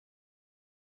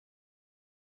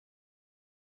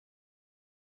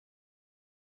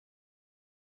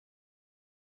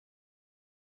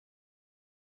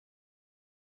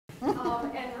And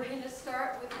we're going to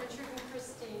start with Gertrude and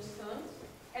Christine Sundt,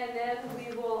 and then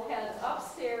we will head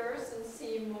upstairs and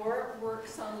see more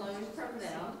works on loan from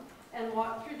them, and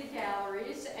walk through the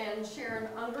galleries, and Sharon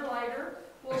Ungerleider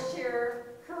will share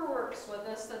her works with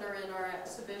us that are in our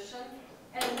exhibition,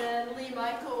 and then Lee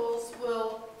Michels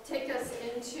will take us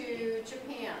into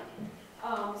Japan.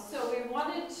 So we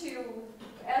wanted to,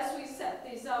 as we set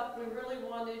these up, we really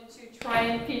wanted to try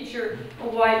and feature a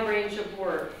wide range of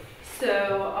work.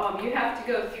 So you have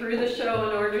to go through the show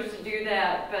in order to do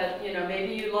that, but you know,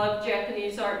 maybe you love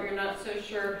Japanese art, you're not so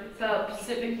sure about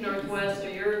Pacific Northwest or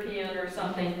European or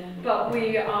something, but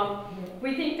we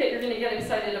think that you're going to get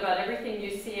excited about everything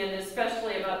you see, and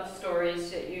especially about the stories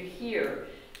that you hear,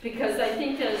 because I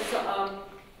think as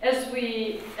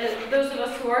those of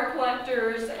us who are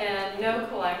collectors and know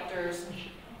collectors,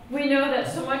 we know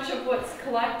that so much of what's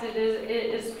collected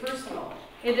is personal.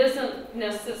 It isn't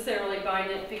necessarily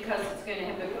buying it because it's going to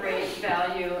have a great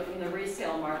value in the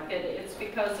resale market. It's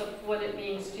because of what it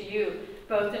means to you,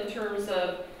 both in terms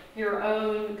of your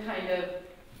own kind of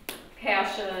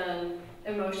passion,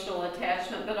 emotional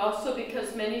attachment, but also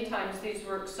because many times these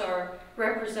works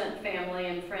represent family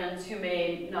and friends who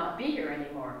may not be here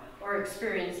anymore, or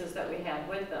experiences that we had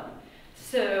with them.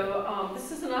 So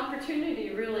this is an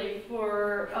opportunity really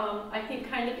for, I think,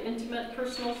 kind of intimate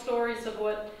personal stories of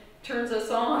what turns us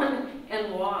on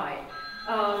and why.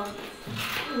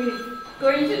 We're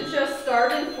going to just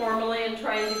start informally and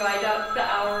try and divide up the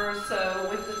hour or so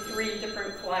with the 3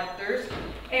 different collectors,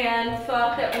 and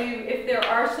thought that if there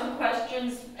are some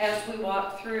questions as we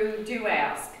walk through, do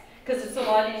ask, because it's a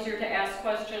lot easier to ask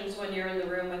questions when you're in the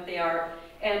room with the art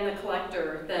and the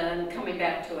collector than coming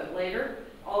back to it later.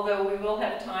 Although we will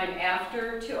have time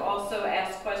after to also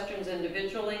ask questions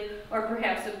individually, or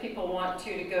perhaps if people want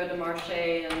to go to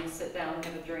Marché and sit down and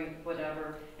have a drink,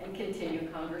 whatever, and continue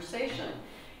conversation.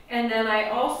 And then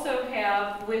I also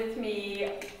have with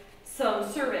me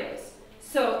some surveys.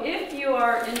 So if you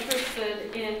are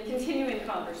interested in continuing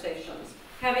conversations,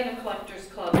 having a collectors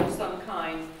club of some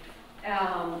kind,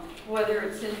 whether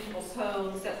it's in people's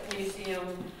homes, at the museum,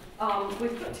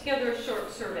 we've put together a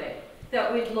short survey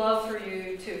that we'd love for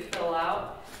you to fill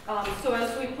out. So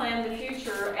as we plan the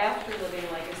future after Living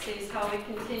Legacies, how we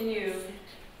continue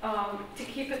to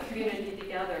keep a community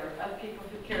together of people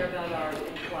who care about art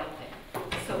and collecting.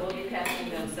 So we'll be passing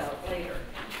those out later.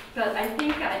 But I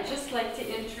think I'd just like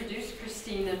to introduce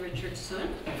Christine and Gertrude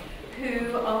Sundt,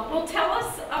 who will tell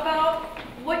us about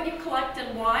what you collect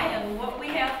and why and what we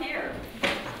have here.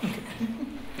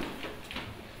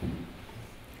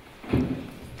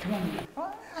 Come on.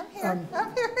 I'm here.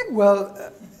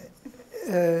 Well,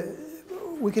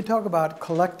 we can talk about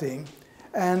collecting,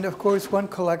 and of course one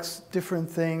collects different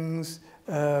things.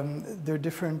 There are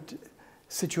different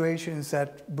situations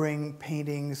that bring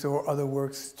paintings or other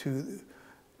works to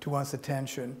one's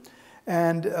attention.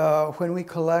 And when we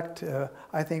collect,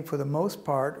 I think for the most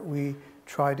part, we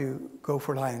try to go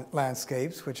for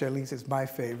landscapes, which at least is my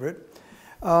favorite.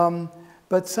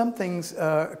 But some things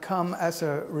come as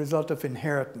a result of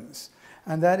inheritance.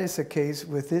 And that is the case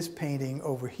with this painting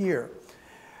over here.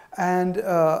 And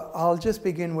I'll just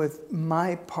begin with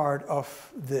my part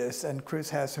of this, and Chris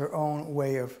has her own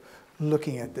way of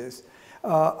looking at this.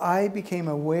 I became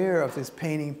aware of this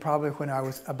painting probably when I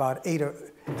was about 8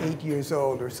 years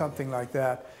old or something like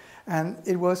that. And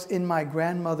it was in my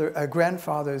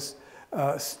grandfather's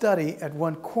study at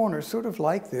one corner, sort of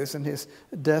like this, and his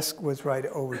desk was right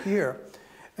over here.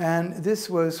 And this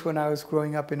was when I was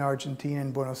growing up in Argentina,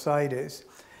 in Buenos Aires.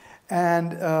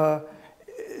 And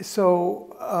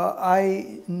so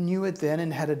I knew it then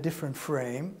and had a different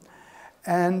frame.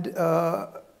 And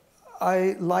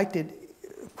I liked it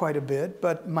quite a bit,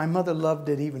 but my mother loved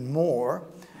it even more.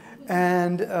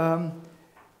 And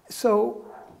so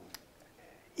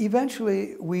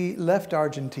eventually we left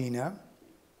Argentina,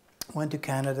 went to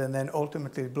Canada, and then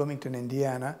ultimately Bloomington,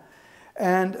 Indiana.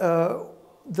 And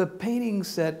the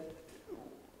paintings that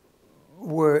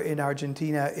were in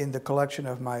Argentina in the collection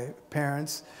of my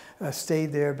parents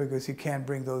stayed there because you can't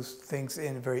bring those things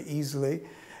in very easily.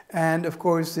 And of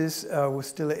course, this was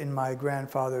still in my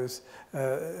grandfather's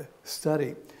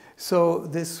study. So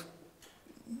this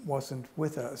wasn't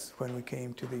with us when we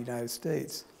came to the United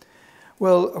States.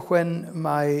 Well, when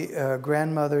my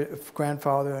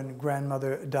grandfather and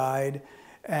grandmother died,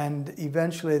 and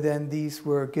eventually then these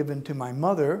were given to my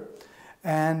mother,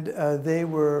 and they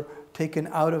were taken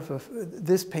out of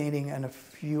this painting and a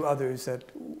few others that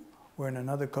were in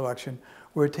another collection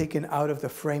were taken out of the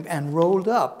frame and rolled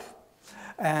up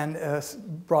and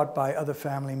brought by other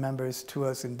family members to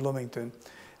us in Bloomington.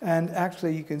 And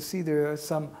actually you can see there are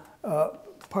some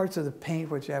parts of the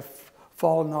paint which have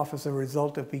fallen off as a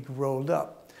result of being rolled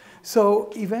up.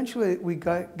 So eventually we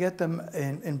get them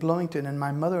in Bloomington, and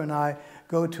my mother and I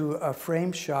go to a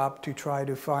frame shop to try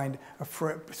to find a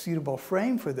suitable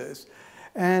frame for this.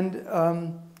 And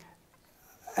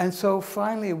so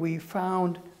finally we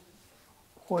found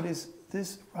what is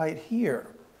this right here.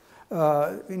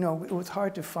 You know, it was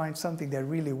hard to find something that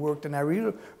really worked, and I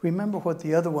really remember what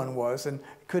the other one was and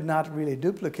could not really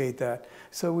duplicate that.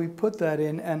 So we put that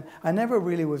in, and I never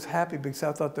really was happy because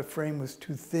I thought the frame was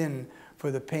too thin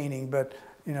for the painting, but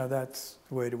you know, that's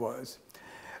the way it was.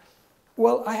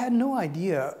 Well, I had no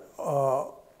idea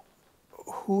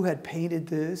who had painted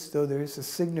this, though there's a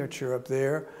signature up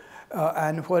there,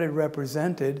 and what it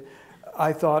represented.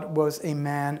 I thought was a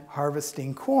man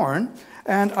harvesting corn,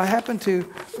 and I happened to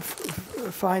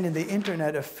find in the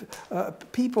internet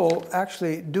people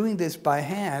actually doing this by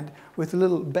hand with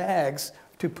little bags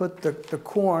to put the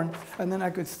corn, and then I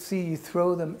could see you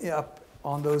throw them up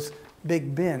on those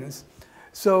big bins.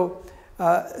 So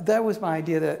that was my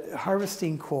idea, that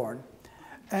harvesting corn.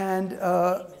 And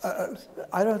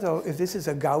I don't know if this is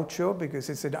a gaucho because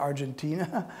it's in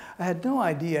Argentina. I had no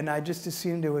idea, and I just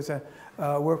assumed it was a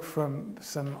work from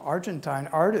some Argentine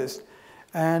artist,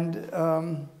 and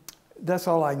that's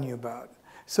all I knew about.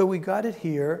 So we got it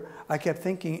here. I kept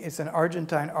thinking it's an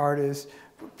Argentine artist,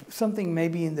 something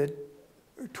maybe in the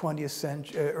 20th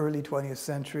century, early 20th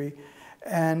century,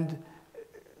 and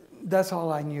that's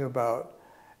all I knew about.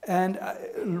 And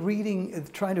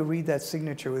trying to read that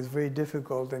signature was very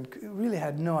difficult, and really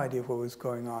had no idea what was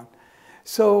going on.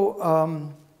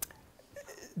 So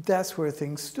that's where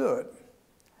things stood.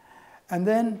 And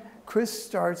then Chris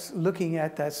starts looking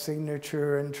at that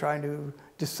signature and trying to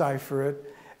decipher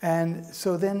it. And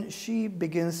so then she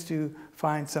begins to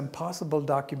find some possible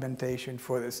documentation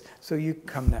for this. So you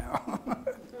come now.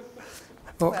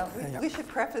 Well, we should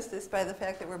preface this by the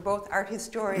fact that we're both art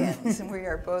historians, and we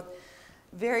are both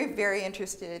very, very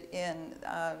interested in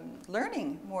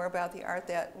learning more about the art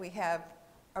that we have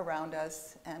around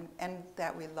us and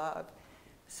that we love.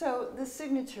 So the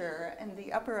signature in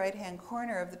the upper right-hand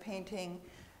corner of the painting,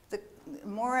 the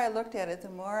more I looked at it, the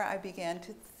more I began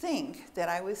to think that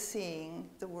I was seeing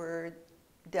the word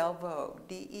Delvaux,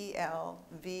 D-E-L-V-A-U-X.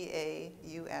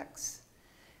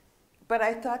 But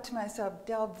I thought to myself,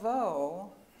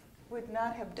 Delvaux would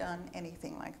not have done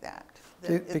anything like that.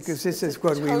 Because this is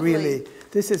what we really,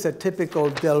 this is a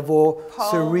typical Delvaux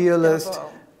surrealist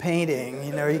painting.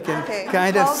 You know, you can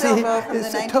kind of see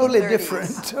it's totally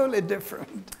different, totally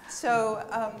different. So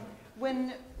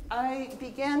when I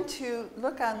began to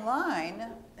look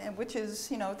online, which is,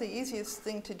 you know, the easiest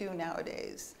thing to do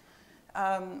nowadays,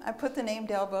 I put the name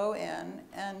Delvaux in,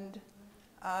 and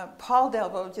Paul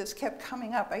Delvaux just kept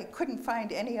coming up. I couldn't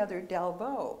find any other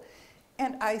Delvaux.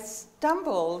 And I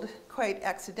stumbled quite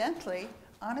accidentally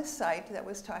on a site that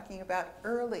was talking about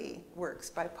early works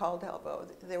by Paul Delvaux.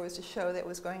 There was a show that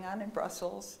was going on in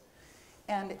Brussels,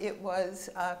 and it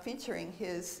was featuring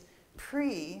his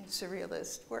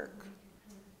pre-surrealist work.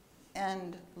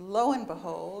 And lo and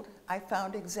behold, I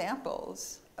found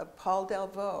examples of Paul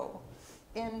Delvaux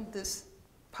in this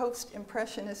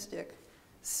post-impressionistic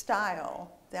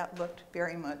style that looked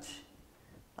very much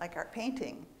like our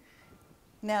painting.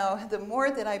 Now, the more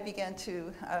that I began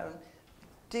to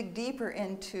dig deeper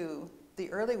into the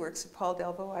early works of Paul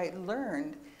Delvaux, I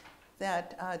learned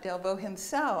that Delvaux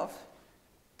himself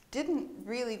didn't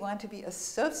really want to be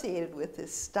associated with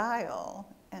this style.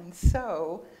 And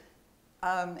so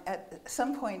at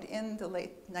some point in the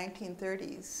late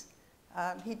 1930s,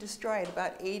 he destroyed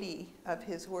about 80 of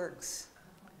his works.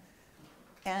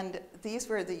 And these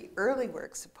were the early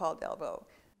works of Paul Delvaux.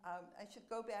 I should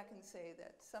go back and say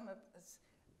that some of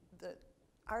the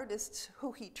artists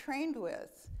who he trained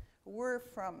with were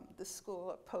from the school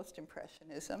of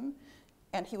post-impressionism,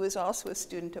 and he was also a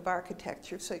student of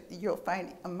architecture. So you'll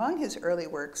find among his early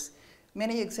works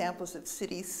many examples of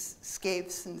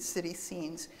cityscapes and city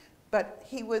scenes, but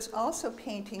he was also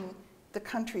painting the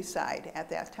countryside at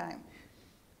that time.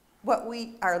 What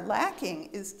we are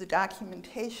lacking is the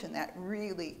documentation that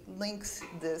really links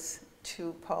this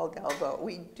to Paul Delvaux.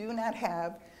 We do not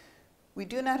have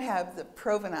the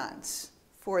provenance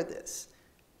for this.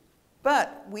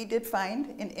 But we did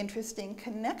find an interesting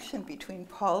connection between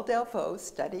Paul Delvaux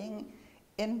studying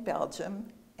in Belgium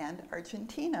and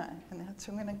Argentina. And that's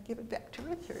why I'm going to give it back to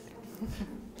Richard.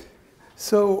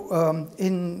 So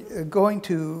in going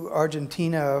to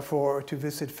Argentina to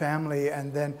visit family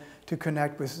and then to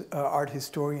connect with art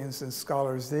historians and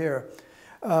scholars there,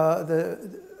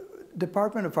 the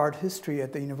Department of Art History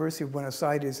at the University of Buenos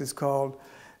Aires is called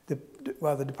the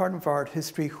Department of Art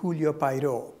History Julio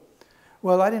Pairó,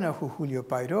 Well, I didn't know who Julio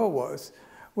Pairó was.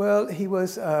 Well, he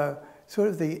was sort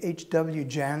of the H.W.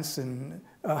 Jansen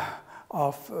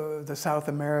of the South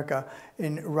America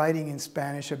in writing in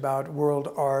Spanish about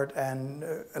world art and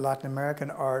Latin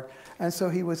American art. And so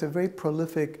he was a very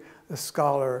prolific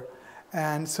scholar.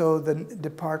 And so the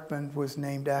department was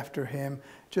named after him,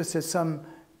 just as some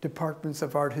departments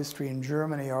of art history in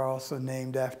Germany are also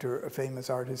named after a famous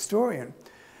art historian.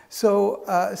 So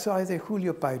I say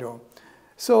Julio Pairó.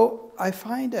 So I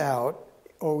find out,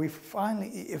 or we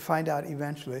finally find out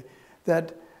eventually,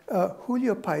 that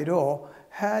Julio Pairó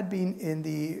had been in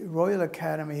the Royal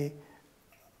Academy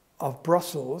of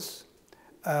Brussels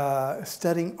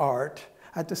studying art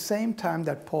at the same time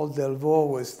that Paul Delvaux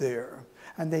was there.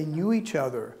 And they knew each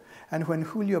other. And when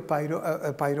Julio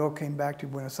Pairó came back to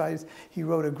Buenos Aires, he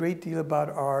wrote a great deal about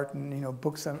art and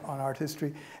books on art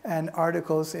history and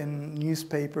articles in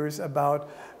newspapers about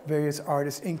various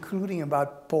artists, including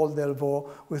about Paul Delvaux,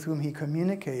 with whom he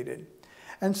communicated.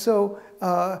 And so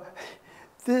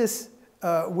this,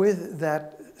 with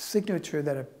that signature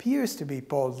that appears to be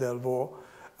Paul Delvaux,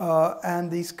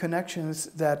 and these connections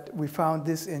that we found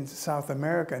this in South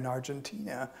America and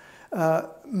Argentina,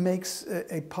 makes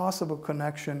a possible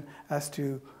connection as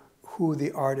to who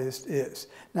the artist is.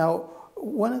 Now,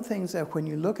 one of the things that when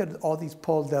you look at all these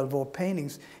Paul Delvaux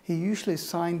paintings, he usually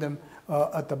signed them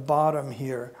at the bottom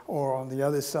here, or on the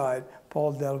other side,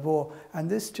 Paul Delvaux, and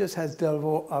this just has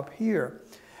Delvaux up here.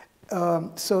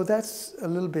 So that's a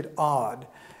little bit odd.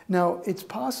 Now, it's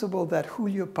possible that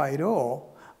Julio Pairó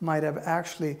might have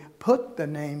actually put the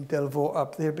name Delvaux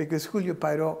up there because Julio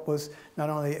Pairó was not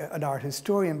only an art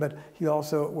historian, but he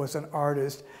also was an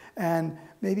artist and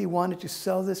maybe wanted to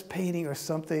sell this painting or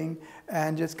something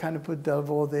and just kind of put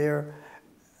Delvaux there,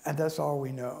 and that's all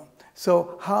we know.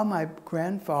 So how my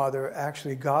grandfather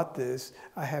actually got this,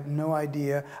 I have no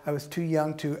idea. I was too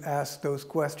young to ask those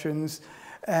questions,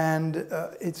 and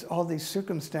it's all these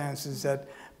circumstances that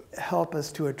help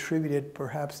us to attribute it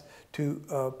perhaps to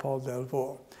Paul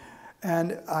Delvaux.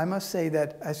 And I must say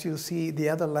that, as you'll see, the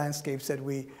other landscapes that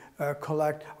we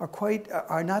collect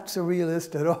are not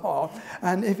surrealist at all.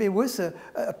 And if it was a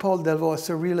Paul Delvaux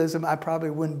surrealism, I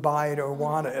probably wouldn't buy it or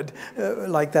want it,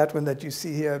 like that one that you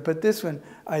see here. But this one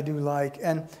I do like.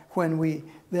 And when we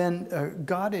then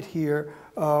got it here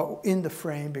in the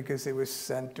frame, because it was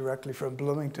sent directly from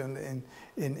Bloomington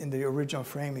in the original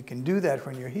frame, you can do that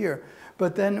when you're here.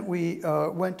 But then we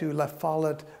went to La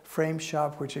Follette Frame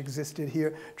Shop, which existed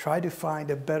here, tried to find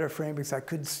a better frame because I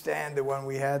couldn't stand the one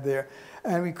we had there.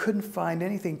 And we couldn't find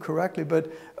anything correctly,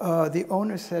 but the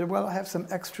owner said, well, I have some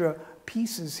extra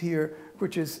pieces here,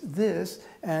 which is this.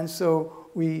 And so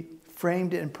we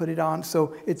framed it and put it on.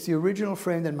 So it's the original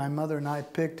frame that my mother and I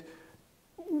picked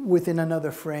within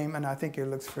another frame, and I think it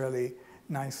looks fairly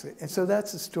nicely. And so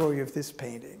that's the story of this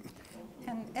painting.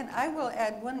 And I will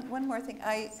add one more thing.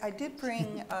 I did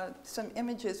bring some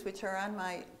images which are on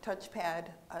my touchpad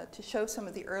to show some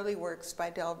of the early works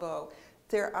by Delvaux.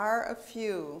 There are a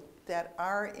few that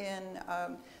are in,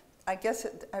 I guess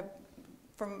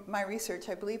from my research,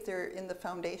 I believe they're in the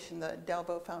foundation, the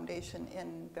Delvaux Foundation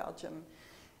in Belgium.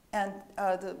 And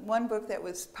the one book that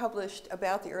was published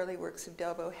about the early works of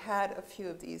Delvaux had a few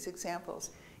of these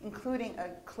examples, including a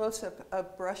close-up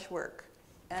of brushwork.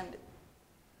 And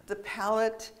the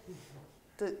palette,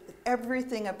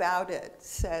 everything about it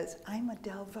says, I'm a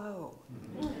Delvaux.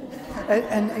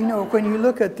 And when you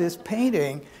look at this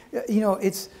painting,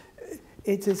 it's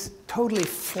this totally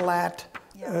flat,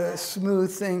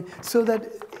 smooth thing, so that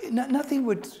nothing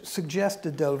would suggest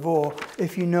a Delvaux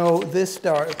if you know this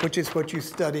star, which is what you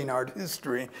study in art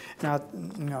history, not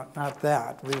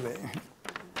that, really.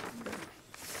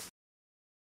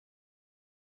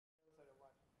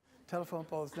 Telephone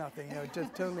pole is nothing,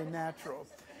 just totally natural.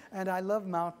 And I love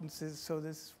mountains, so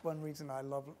this is one reason I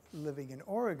love living in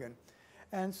Oregon.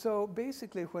 And so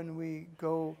basically when we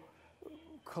go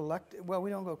collect, well, we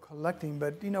don't go collecting,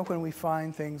 but when we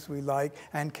find things we like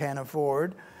and can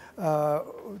afford,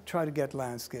 try to get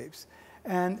landscapes.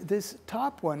 And this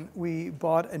top one we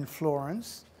bought in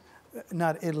Florence,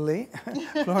 not Italy,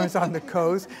 Florence on the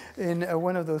coast, in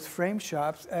one of those frame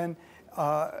shops. And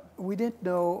I didn't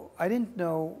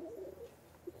know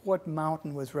what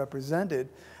mountain was represented.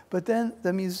 But then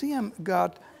the museum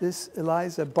got this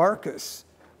Eliza Barkus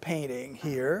painting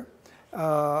here.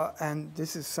 And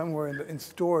this is somewhere in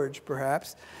storage,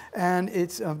 perhaps. And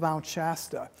it's Mount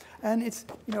Shasta. And it's,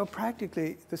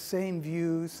 practically the same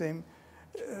view, same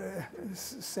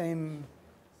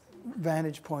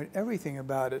vantage point, everything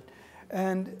about it.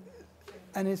 And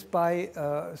it's by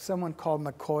someone called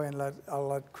McCoy, and I'll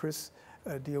let Chris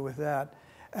deal with that.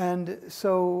 And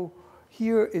so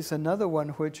Here is another one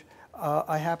which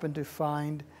I happened to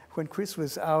find when Chris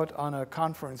was out on a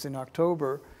conference in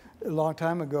October, a long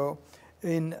time ago,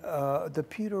 in the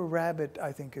Peter Rabbit,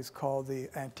 I think is called, the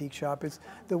antique shop. It's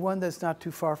the one that's not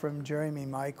too far from Jeremy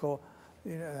Michael,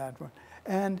 you know, that one.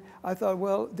 And I thought,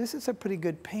 well, this is a pretty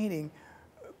good painting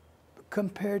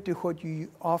compared to what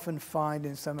you often find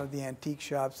in some of the antique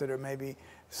shops that are maybe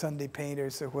Sunday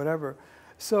painters or whatever.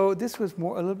 So this was a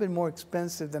little bit more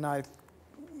expensive than I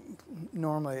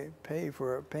normally pay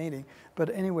for a painting. But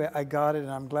anyway, I got it,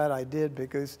 and I'm glad I did,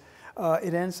 because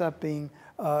it ends up being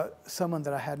someone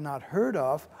that I had not heard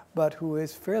of, but who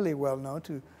is fairly well known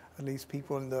to at least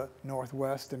people in the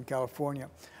Northwest and California.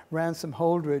 Ransom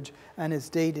Holdridge, and it's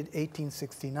dated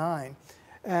 1869.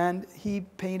 And he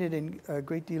painted in a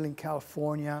great deal in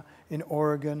California, in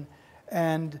Oregon,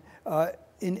 and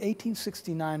in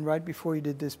 1869, right before he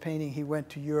did this painting, he went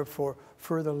to Europe for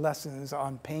further lessons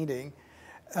on painting.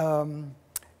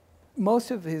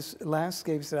 Most of his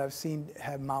landscapes that I've seen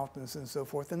have mountains and so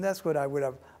forth, and that's what I would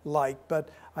have liked, but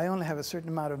I only have a certain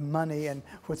amount of money and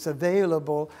what's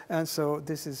available, and so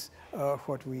this is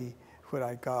what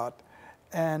I got.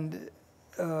 And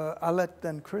I'll let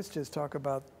then Chris just talk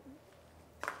about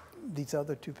these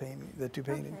other two paintings,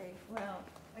 Okay, well,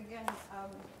 again,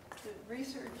 the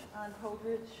research on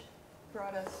Holdridge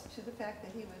brought us to the fact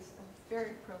that he was a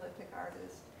very prolific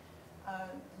artist.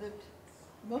 Lived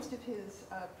most of his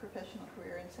professional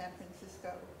career in San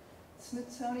Francisco.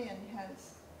 Smithsonian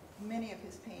has many of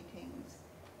his paintings,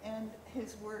 and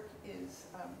his work is,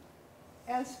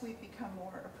 as we've become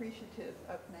more appreciative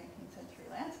of 19th century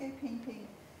landscape painting,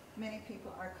 many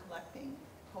people are collecting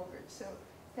Holdridge. So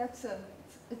that's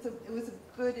it was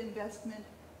a good investment.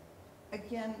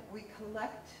 Again, we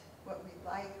collect what we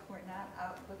like. We're not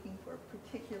out looking for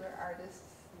particular artists.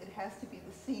 It has to be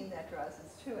the scene that draws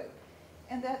us to it.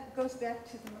 And that goes back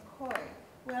to the McCoy.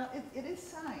 Well, it is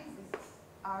signed. It's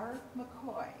R.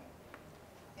 McCoy.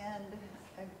 And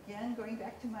again, going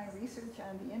back to my research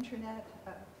on the internet,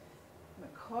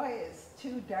 McCoy is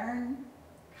too darn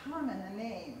common a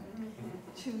name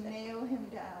to nail him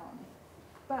down.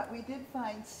 But we did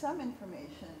find some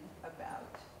information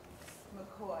about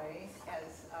McCoy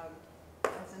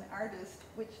as an artist,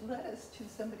 which led us to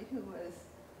somebody who was,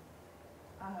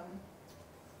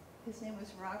 his name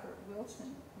was Robert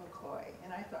Wilson McCoy.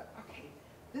 And I thought, okay,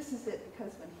 this is it,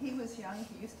 because when he was young,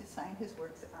 he used to sign his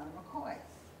works on McCoy.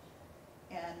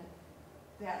 And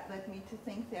that led me to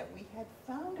think that we had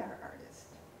found our artist.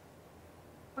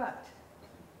 But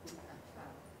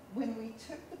when we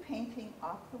took the painting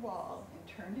off the wall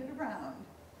and turned it around,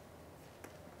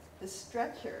 the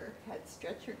stretcher had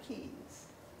stretcher keys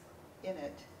in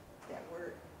it that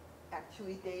were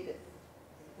actually dated,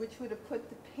 which would have put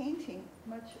the painting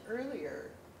much earlier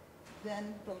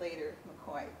than the later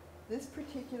McCoy. This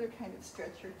particular kind of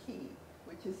stretcher key,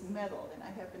 which is metal, and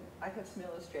I have some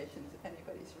illustrations if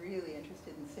anybody's really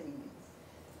interested in seeing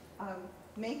these,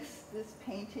 makes this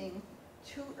painting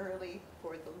too early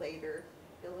for the later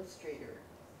illustrator,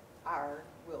 R.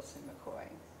 Wilson McCoy.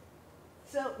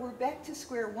 So we're back to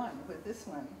square one with this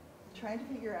one, trying to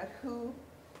figure out who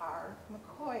R.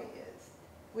 McCoy is,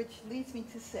 which leads me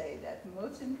to say that the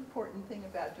most important thing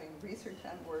about doing research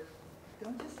on work,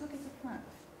 don't just look at the front.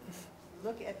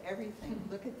 Look at everything.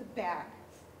 Look at the back.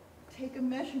 Take a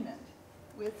measurement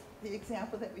with the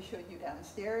example that we showed you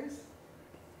downstairs.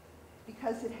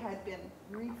 Because it had been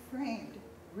reframed,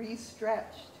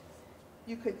 restretched,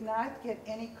 you could not get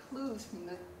any clues from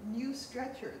the new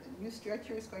stretcher. The new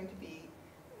stretcher is going to be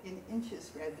in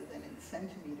inches rather than in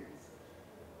centimeters.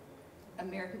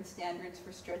 American standards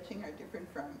for stretching are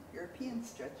different from European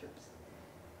stretchers.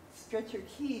 Stretcher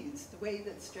keys, the way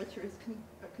that stretcher is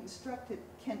constructed,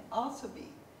 can also be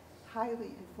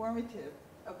highly informative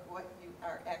of what you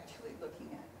are actually looking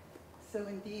at. So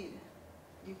indeed,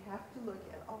 you have to look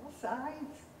at all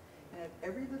sides and at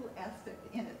every little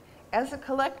aspect in it. As a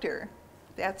collector,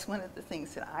 that's one of the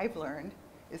things that I've learned,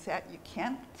 is that you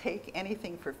can't take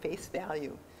anything for face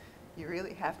value. You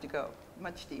really have to go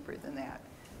much deeper than that.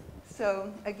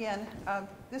 So again,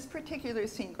 this particular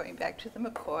scene, going back to the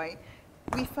McCoy,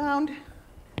 we found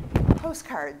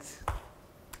postcards.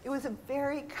 It was a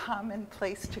very common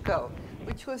place to go,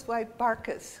 which was why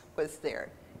Barkus was there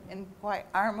and why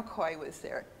R. McCoy was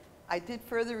there. I did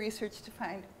further research to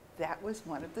find that was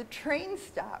one of the train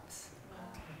stops.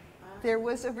 There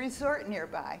was a resort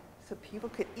nearby, so people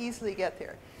could easily get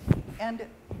there. And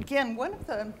again, one of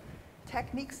the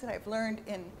techniques that I've learned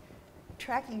in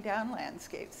tracking down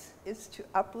landscapes is to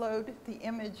upload the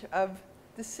image of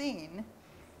the scene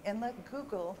and let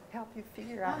Google help you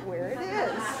figure out where it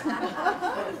is,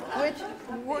 which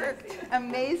worked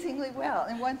amazingly well.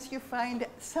 And once you find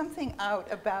something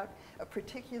out about a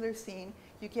particular scene,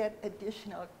 you get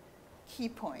additional key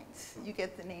points. You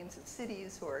get the names of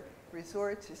cities or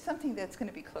resorts or something that's going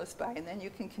to be close by, and then you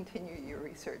can continue your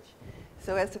research.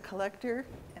 So as a collector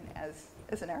and as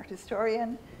an art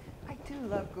historian, I do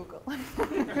love Google.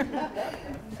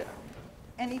 So,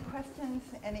 any questions?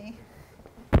 Any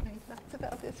thoughts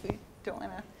about this? We don't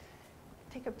want to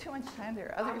take up too much time.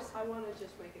 There are others. I want to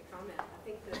just make a comment. I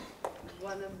think that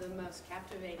one of the most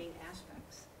captivating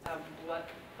aspects of what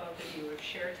both of you have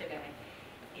shared today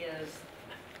is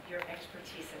your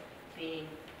expertise at being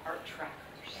art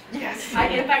trackers. Yes.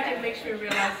 In fact, it makes me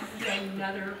realize this is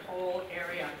another whole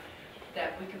area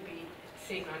that we could be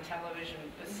seeing on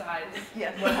television besides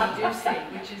what we do see,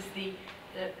 which is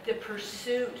the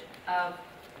pursuit of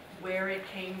where it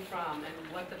came from and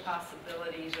what the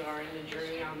possibilities are in the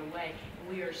journey on the way.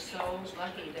 We are so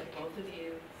lucky that both of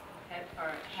you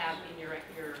have in your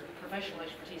professional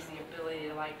expertise the ability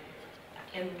to like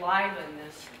enliven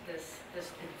this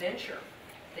adventure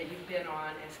that you've been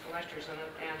on as collectors, and I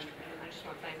just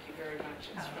want to thank you very much.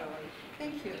 It's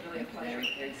thank you. Really a pleasure. Very,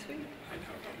 very sweet.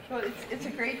 Well, it's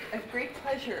a great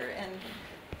pleasure, and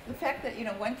the fact that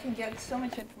one can get so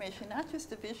much information, not just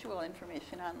the visual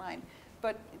information online,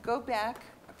 but go back,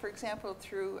 for example,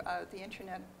 through the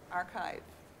Internet Archive,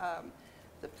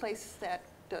 the place that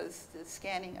does the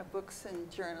scanning of books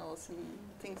and journals and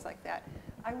things like that.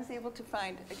 I was able to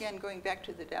find, again, going back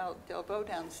to the Delvaux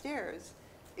downstairs,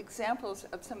 examples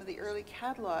of some of the early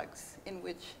catalogs in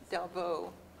which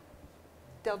Delvaux's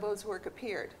work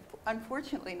appeared.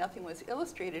 Unfortunately, nothing was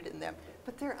illustrated in them,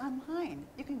 but they're online.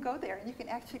 You can go there and you can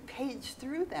actually page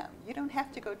through them. You don't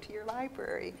have to go to your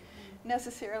library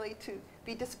necessarily to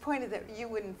be disappointed that you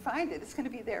wouldn't find it. It's going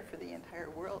to be there for the entire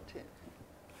world to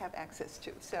have access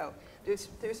to. So there's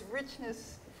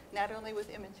richness not only with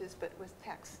images but with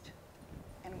text,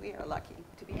 and we are lucky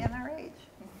to be in our age.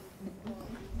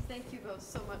 Thank you both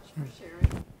so much for sharing.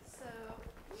 So,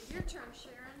 your turn,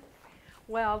 Sharon.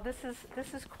 Well, this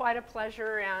is quite a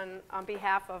pleasure, and on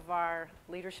behalf of our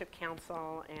Leadership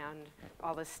Council and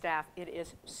all the staff, it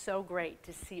is so great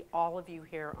to see all of you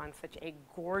here on such a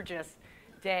gorgeous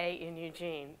day in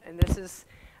Eugene. And this is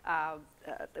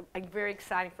very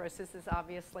exciting for us. This is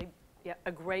obviously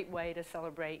a great way to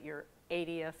celebrate your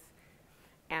 80th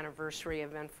anniversary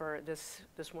event for this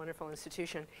wonderful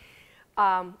institution.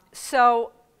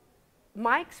 So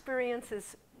my experience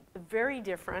is very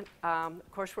different.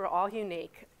 Of course, we're all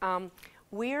unique.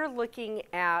 We're looking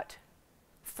at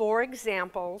 4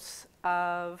 examples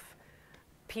of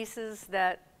pieces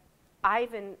that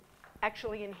I've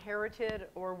actually inherited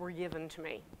or were given to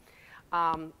me.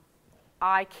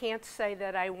 I can't say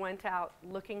that I went out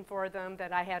looking for them,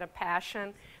 that I had a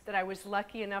passion, that I was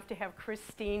lucky enough to have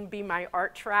Christine be my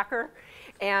art tracker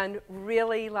and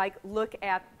really look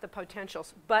at the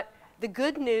potentials. But the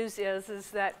good news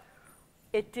is that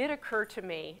it did occur to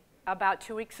me about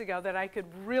 2 weeks ago that I could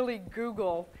really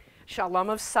Google Shalom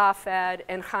of Safed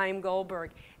and Chaim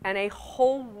Goldberg, and a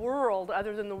whole world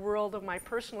other than the world of my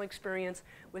personal experience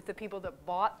with the people that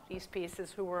bought these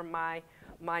pieces, who were my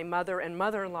mother and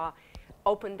mother-in-law,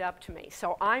 opened up to me.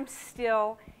 So I'm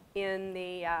still in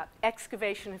the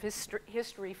excavation of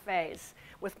history phase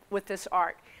with this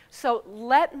art. So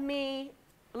let me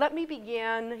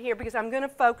begin here, because I'm going to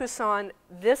focus on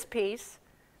this piece,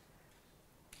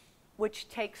 which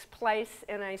takes place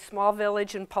in a small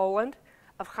village in Poland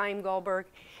of Chaim Goldberg,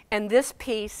 and this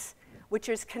piece, which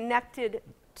is connected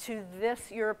to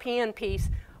this European piece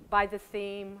by the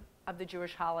theme of the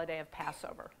Jewish holiday of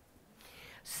Passover.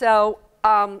 So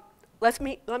let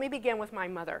me begin with my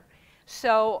mother.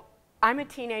 So I'm a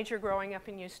teenager growing up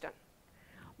in Houston.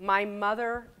 My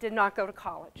mother did not go to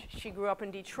college. She grew up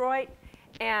in Detroit,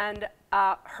 and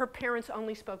her parents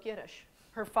only spoke Yiddish.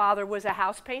 Her father was a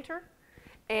house painter,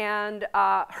 and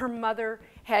her mother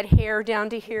had hair down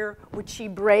to here, which she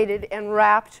braided and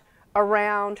wrapped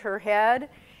around her head,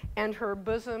 and her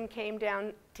bosom came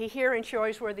down to here, and she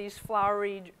always wore these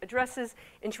flowery dresses,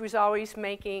 and she was always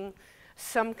making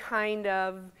some kind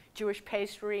of Jewish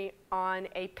pastry on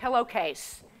a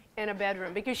pillowcase in a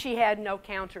bedroom, because she had no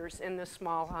counters in this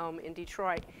small home in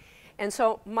Detroit. And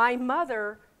so my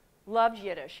mother loved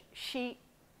Yiddish. She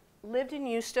lived in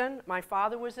Houston. My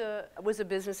father was a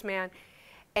businessman,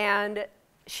 and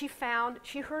she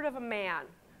heard of a man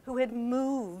who had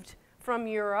moved from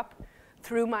Europe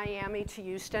through Miami to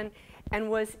Houston and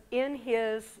was in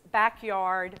his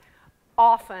backyard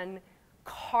often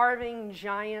carving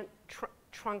giant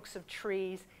trunks of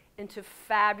trees into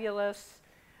fabulous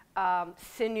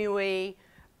sinewy,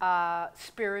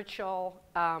 spiritual,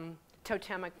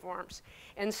 totemic forms.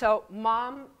 And so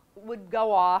Mom would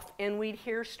go off and we'd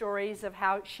hear stories of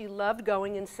how she loved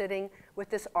going and sitting with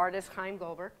this artist, Chaim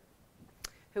Goldberg,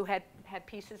 who had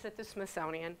pieces at the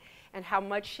Smithsonian, and how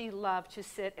much she loved to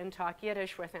sit and talk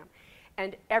Yiddish with him.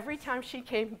 And every time she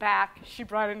came back, she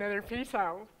brought another piece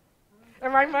home.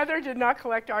 And my mother did not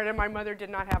collect art, and my mother did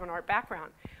not have an art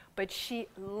background. But she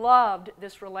loved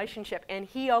this relationship, and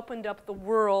he opened up the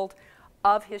world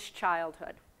of his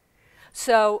childhood.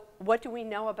 So what do we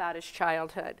know about his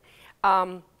childhood?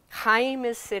 Chaim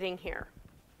is sitting here.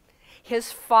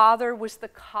 His father was the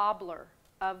cobbler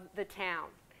of the town.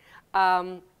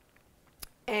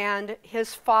 And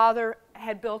his father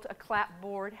had built a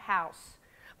clapboard house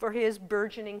for his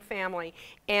burgeoning family.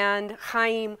 And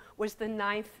Chaim was the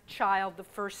 9th child, the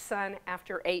first son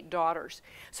after 8 daughters.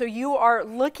 So you are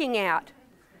looking at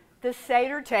the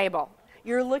Seder table.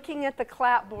 You're looking at the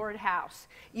clapboard house.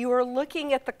 You are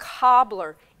looking at the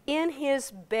cobbler in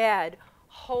his bed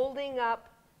holding up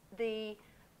the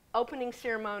opening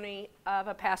ceremony of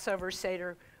a Passover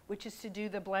Seder, which is to do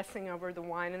the blessing over the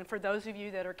wine. And for those of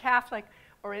you that are Catholic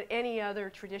or in any other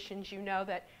traditions, you know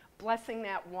that blessing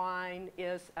that wine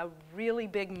is a really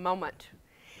big moment.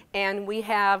 And we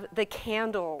have the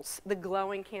candles, the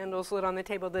glowing candles lit on the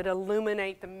table that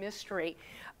illuminate the mystery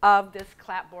of this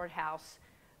clapboard house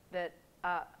that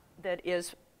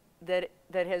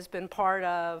has been part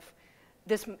of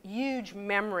this huge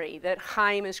memory that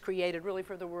Chaim has created really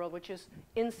for the world, which is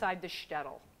inside the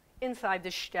shtetls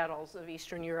of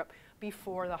Eastern Europe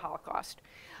before the Holocaust.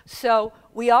 So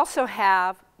we also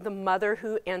have the mother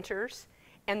who enters,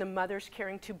 and the mother's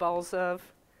carrying 2 bowls of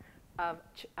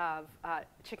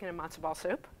chicken and matzo ball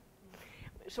soup,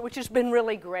 so, which has been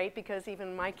really great because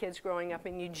even my kids growing up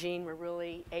in Eugene were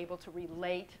really able to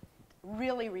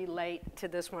really relate to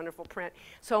this wonderful print.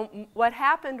 So what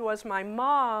happened was my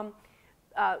mom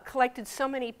collected so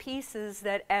many pieces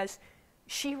that as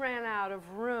she ran out of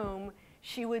room,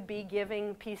 she would be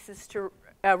giving pieces to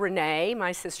Renee,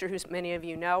 my sister, who many of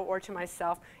you know, or to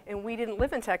myself, and we didn't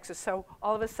live in Texas, so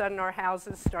all of a sudden our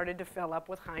houses started to fill up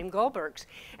with Chaim Goldbergs.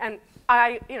 And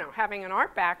I, having an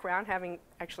art background, having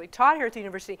actually taught here at the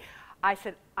university, I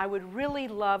said, I would really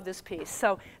love this piece.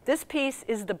 So this piece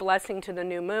is the blessing to the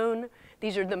new moon.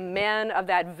 These are the men of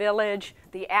that village,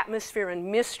 the atmosphere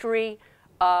and mystery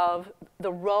of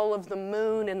the role of the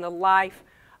moon in the life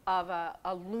of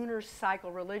a lunar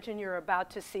cycle religion. You're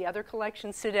about to see other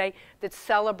collections today that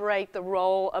celebrate the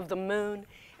role of the moon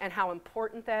and how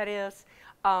important that is.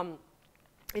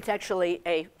 It's actually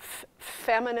a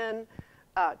feminine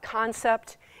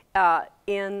concept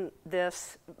in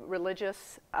this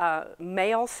religious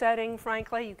male setting,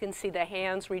 frankly. You can see the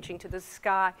hands reaching to the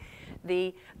sky.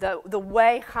 The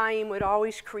way Chaim would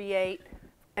always create,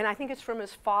 and I think it's from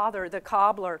his father, the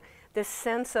cobbler, this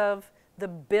sense of the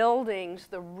buildings,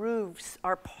 the roofs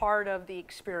are part of the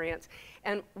experience.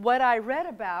 And what I read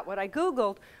about, what I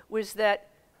Googled, was that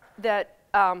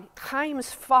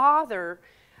Chaim's father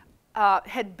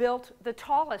had built the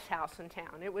tallest house in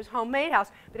town. It was a homemade house,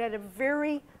 but it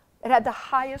had the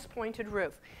highest pointed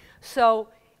roof. So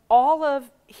all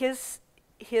of his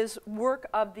work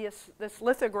of this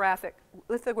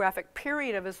lithographic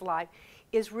period of his life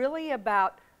is really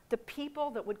about the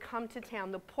people that would come to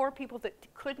town, the poor people that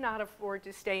could not afford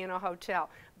to stay in a hotel,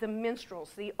 the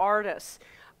minstrels, the artists,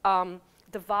 the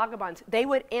vagabonds. They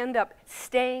would end up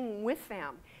staying with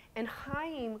them. And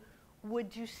Chaim would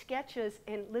do sketches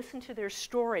and listen to their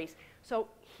stories. So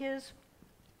his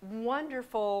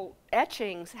wonderful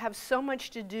etchings have so much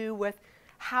to do with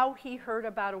how he heard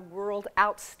about a world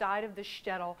outside of the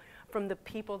shtetl from the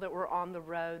people that were on the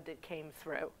road that came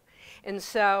through. And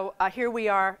so here we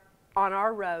are on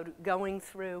our road going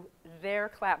through their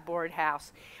clapboard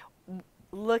house,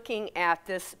 looking at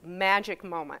this magic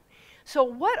moment. So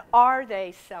what are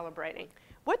they celebrating?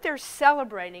 What they're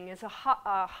celebrating is a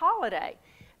holiday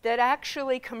that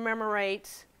actually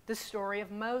commemorates the story of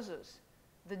Moses,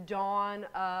 the dawn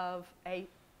of a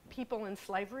people in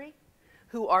slavery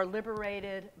who are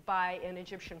liberated by an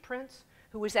Egyptian prince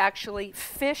who was actually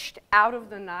fished out of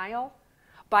the Nile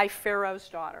by Pharaoh's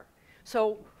daughter.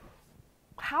 So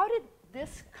how did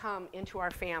this come into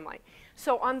our family?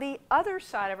 So on the other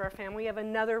side of our family, we have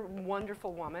another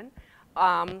wonderful woman,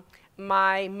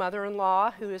 my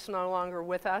mother-in-law, who is no longer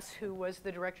with us, who was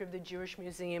the director of the Jewish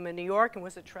Museum in New York and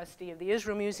was a trustee of the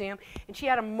Israel Museum. And she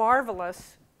had a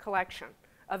marvelous collection,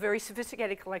 a very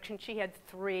sophisticated collection. She had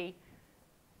 3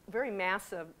 very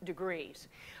massive degrees.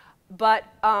 But,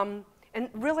 and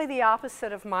really the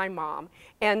opposite of my mom.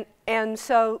 And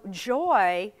so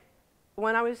Joy,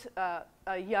 when I was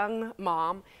a young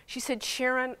mom. She said,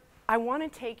 Sharon, I want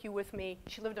to take you with me.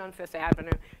 She lived on Fifth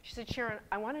Avenue. She said, Sharon,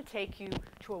 I want to take you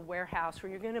to a warehouse where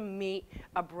you're going to meet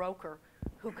a broker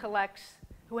who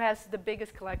has the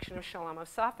biggest collection of Shalomo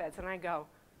Safeds. And I go,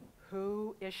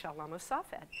 who is Shalomo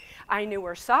Safed? I knew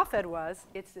where Safed was.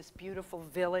 It's this beautiful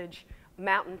village,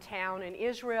 mountain town in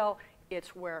Israel.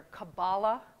 It's where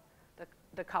Kabbalah,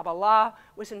 the Kabbalah,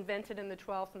 was invented in the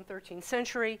 12th and 13th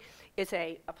century. It's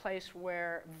a place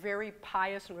where very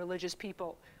pious and religious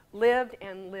people lived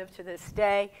and live to this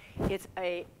day. It's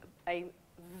a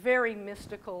very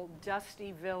mystical,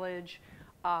 dusty village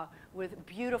with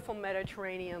beautiful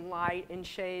Mediterranean light in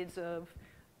shades of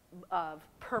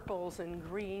purples and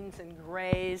greens and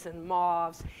grays and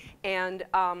mauves. And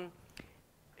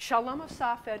Shalomo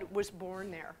Safed was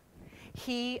born there.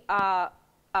 He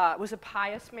was a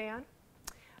pious man.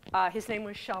 His name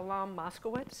was Shalom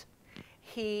Moskowitz.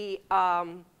 He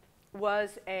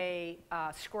was a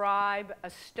scribe, a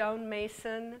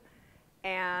stonemason,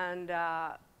 and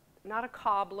not a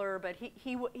cobbler, but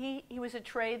he was a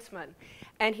tradesman.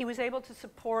 And he was able to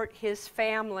support his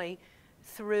family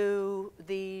through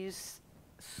these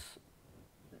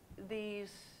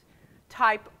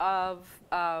type of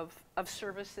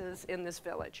services in this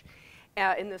village,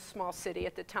 in this small city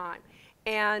at the time.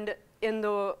 And in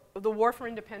the War for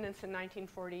Independence in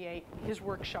 1948, his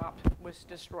workshop was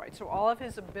destroyed. So all of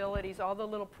his abilities, all the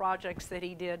little projects that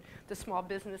he did, the small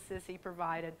businesses he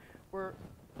provided, were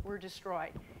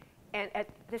destroyed. And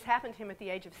this happened to him at the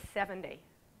age of 70,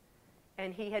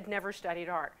 and he had never studied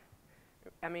art.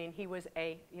 I mean, he was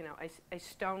a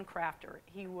stone crafter.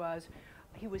 He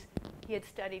had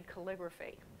studied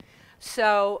calligraphy.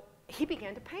 So he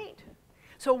began to paint.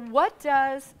 So what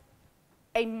does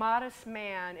a modest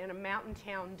man in a mountain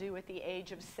town do at the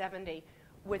age of 70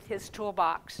 with his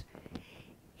toolbox?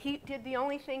 He did the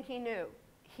only thing he knew.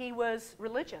 He was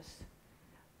religious.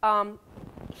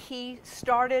 He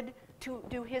started to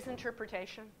do his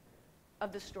interpretation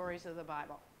of the stories of the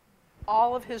Bible.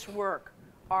 All of his work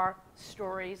are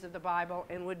stories of the Bible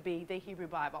and would be the Hebrew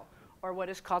Bible, or what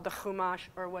is called the Chumash,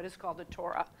 or what is called the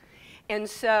Torah. And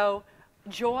so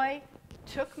Joy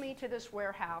took me to this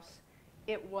warehouse.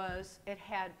 It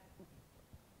had,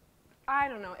 I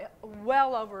don't know,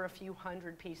 well over a few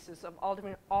hundred pieces of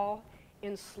all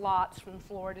in slots from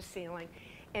floor to ceiling.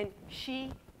 And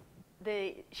she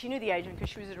knew the agent because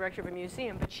she was the director of a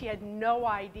museum, but she had no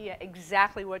idea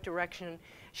exactly what direction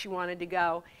she wanted to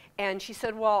go. And she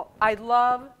said, well, I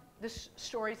love the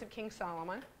stories of King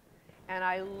Solomon, and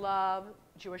I love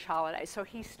Jewish holidays. So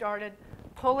he started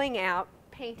pulling out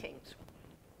paintings.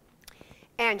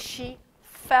 And she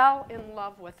fell in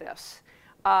love with this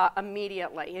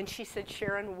immediately. And she said,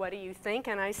 Sharon, what do you think?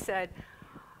 And I said,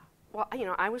 well,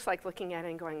 I was like looking at it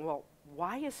and going, well,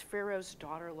 why does Pharaoh's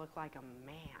daughter look like a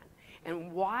man?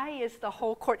 And why is the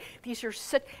whole court, these are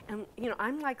such, and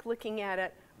I'm like looking at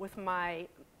it with my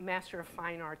Master of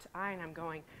Fine Arts eye, and I'm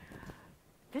going,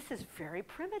 this is very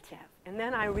primitive. And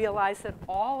then I realized that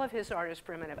all of his art is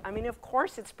primitive. I mean, of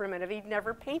course it's primitive. He'd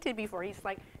never painted before. He's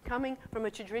like coming from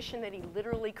a tradition that he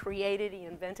literally created, he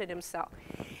invented himself.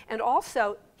 And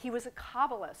also, he was a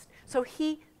Kabbalist. So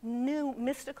he knew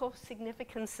mystical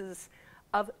significances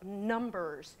of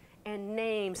numbers and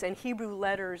names and Hebrew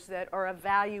letters that are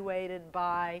evaluated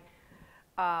by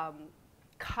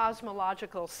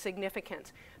cosmological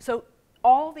significance. So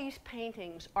all these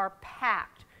paintings are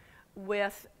packed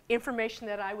with information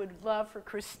that I would love for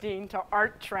Christine to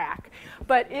art track.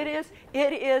 But it is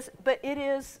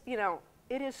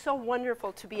so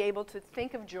wonderful to be able to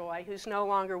think of Joy, who's no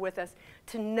longer with us,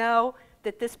 to know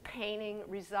that this painting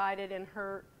resided in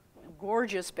her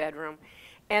gorgeous bedroom,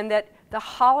 and that the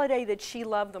holiday that she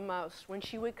loved the most, when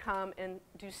she would come and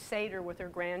do Seder with her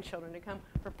grandchildren, to come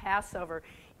for Passover,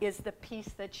 is the piece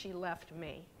that she left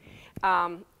me.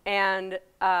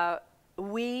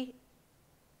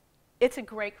 It's a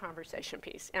great conversation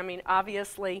piece. I mean,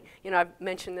 obviously, I've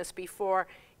mentioned this before.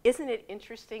 Isn't it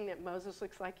interesting that Moses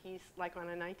looks like he's like on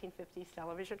a 1950s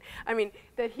television? I mean,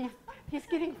 that he's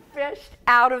getting fished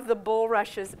out of the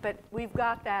bulrushes, but we've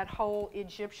got that whole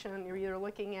Egyptian, you're either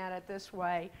looking at it this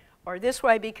way or this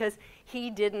way, because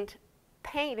he didn't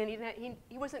paint, and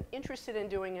he wasn't interested in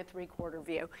doing a three-quarter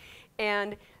view.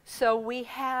 And so we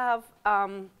have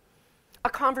a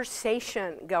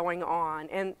conversation going on,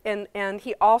 and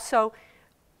he also,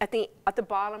 at the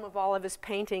bottom of all of his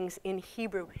paintings in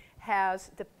Hebrew, has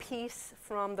the piece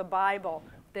from the Bible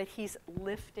that he's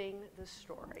lifting the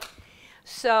story.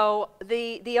 So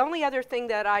the only other thing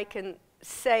that I can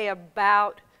say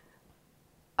about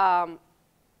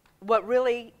what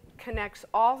really connects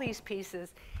all these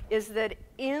pieces is that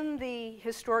in the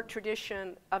historic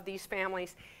tradition of these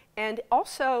families, and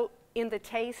also in the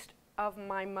taste of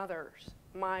my mothers,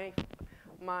 my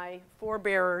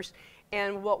forebearers,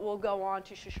 and what will go on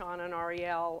to Shoshana and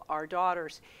Ariel, our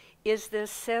daughters, is this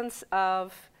sense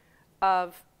of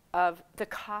the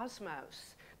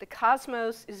cosmos. The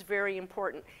cosmos is very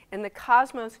important, and the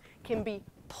cosmos can be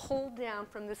pulled down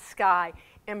from the sky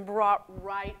and brought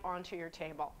right onto your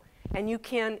table. And you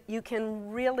can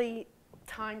really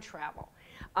time travel.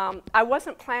 I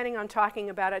wasn't planning on talking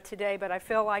about it today, but I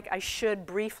feel like I should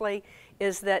briefly,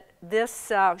 is that this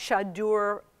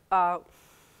Shadur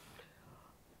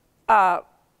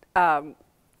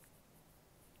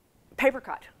paper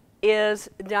cut is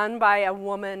done by a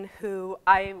woman who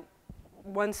I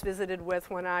once visited with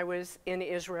when I was in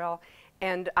Israel,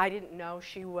 and I didn't know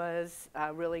she was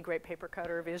a really great paper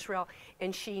cutter of Israel,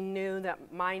 and she knew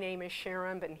that my name is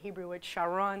Sharon, but in Hebrew it's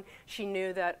Sharon. She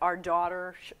knew that our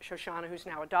daughter, Shoshana, who's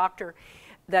now a doctor,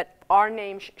 that our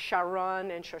names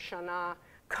Sharon and Shoshana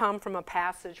come from a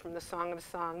passage from the Song of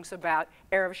Songs about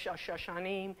Erev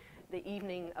Shoshanim, the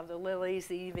evening of the lilies,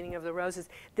 the evening of the roses.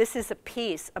 This is a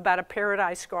piece about a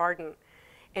paradise garden,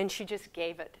 and she just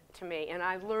gave it to me, and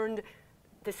I learned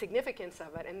the significance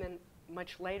of it, and then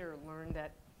much later learned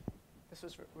that this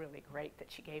was really great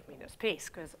that she gave me this piece,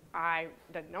 because I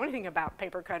didn't know anything about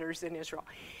paper cutters in Israel.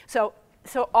 So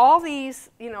all these,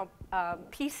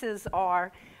 pieces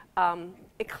are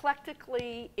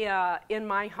eclectically in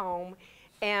my home,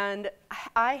 and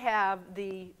I have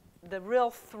the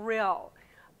real thrill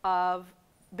of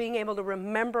being able to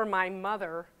remember my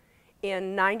mother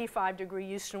in 95-degree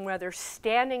Houston weather,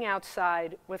 standing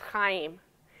outside with Chaim,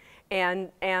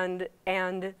 and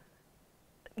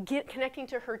connecting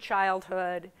to her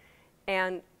childhood,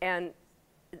 and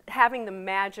having the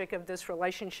magic of this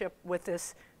relationship with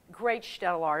this great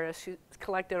shtetl artist who's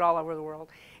collected all over the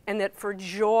world, and that for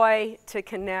Joy to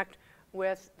connect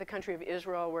with the country of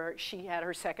Israel, where she had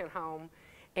her second home,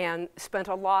 and spent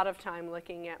a lot of time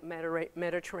looking at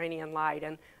Mediterranean light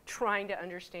and trying to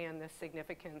understand the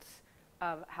significance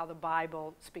of how the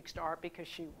Bible speaks to art, because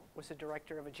she was a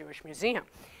director of a Jewish museum.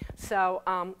 So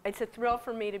it's a thrill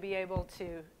for me to be able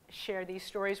to share these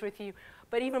stories with you,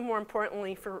 but even more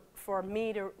importantly for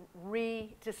me to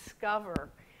rediscover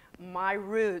my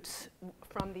roots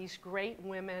from these great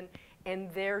women and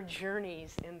their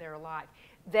journeys in their life.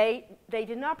 They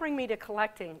did not bring me to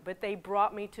collecting, but they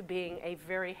brought me to being a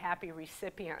very happy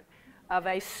recipient of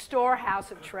a storehouse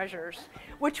of treasures,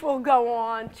 which will go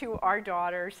on to our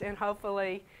daughters and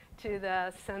hopefully to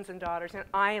the sons and daughters. And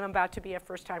I am about to be a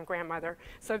first-time grandmother,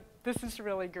 so this is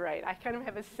really great. I kind of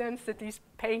have a sense that these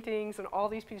paintings and all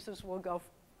these pieces will go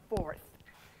forth.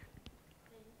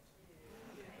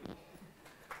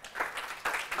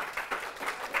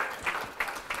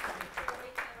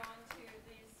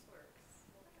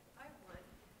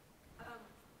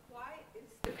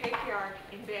 Patriarch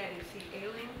in bed, is he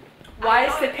alien? Why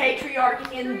is the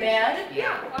patriarch in bed?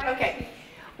 Yeah. Okay.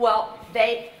 Well,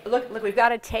 look, we've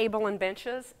got a table and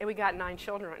benches, and we got 9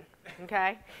 children,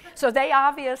 okay? So they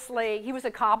obviously, he was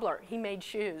a cobbler. He made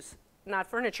shoes, not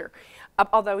furniture,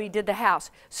 although he did the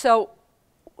house. So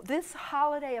this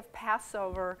holiday of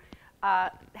Passover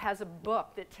has a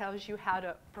book that tells you how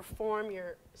to perform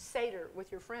your Seder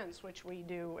with your friends, which we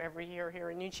do every year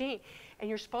here in Eugene. And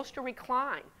you're supposed to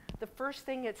recline. The first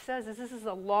thing it says is this is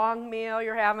a long meal,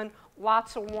 you're having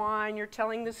lots of wine, you're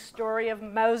telling the story of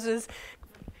Moses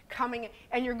coming,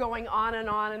 and you're going on,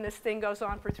 and this thing goes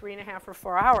on for 3.5 or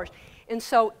 4 hours. And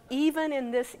so even in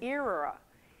this era,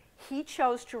 he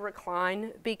chose to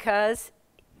recline because,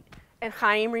 and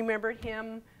Chaim remembered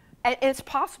him, and it's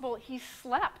possible he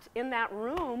slept in that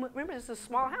room. Remember, this is a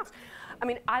small house. I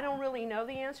mean, I don't really know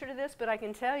the answer to this, but I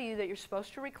can tell you that you're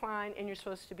supposed to recline and you're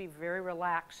supposed to be very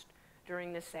relaxed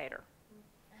during the Seder.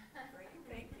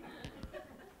 Thank you.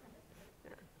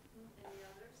 Any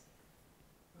others?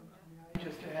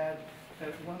 Just to add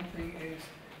that one thing is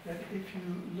that if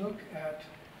you look at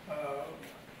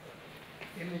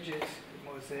images,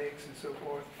 mosaics and so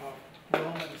forth of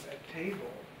Romans at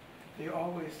table, they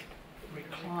always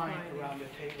recline around the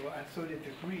table, and so did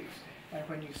the Greeks. And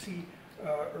when you see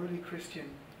early Christian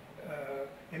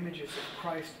images of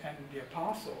Christ and the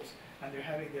apostles, and they're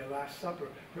having their Last Supper,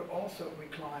 they're also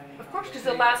reclining. Of course, because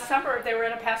the Last Supper, they were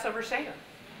at a Passover Seder.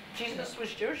 Jesus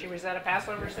was Jewish, he was at a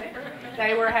Passover Seder.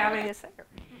 They were having a Seder.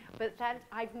 But that,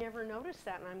 I've never noticed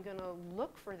that, and I'm going to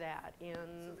look for that in... So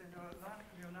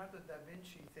Leonardo da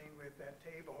Vinci thing with that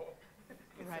table.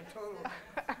 It's right. a total...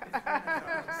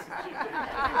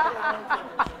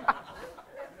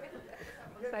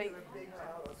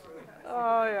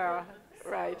 Oh, yeah,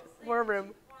 right. More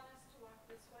room. Want us to walk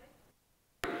this way?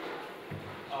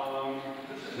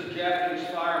 This is a Japanese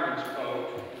fireman's coat,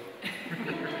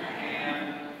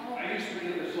 and I used to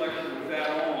give this lecture with that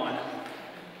on,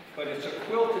 but it's a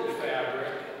quilted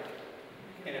fabric,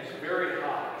 and it's very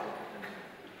hot.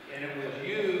 And it was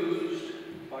used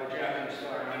by Japanese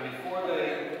firemen before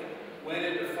they went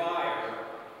into fire.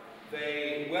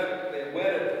 They wetted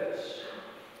this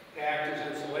to act as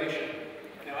insulation.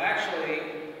 Now, actually,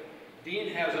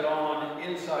 Dean has it on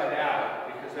inside out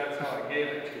because that's how I gave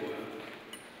it to him.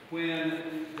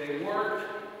 When they weren't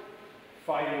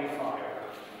fighting fire,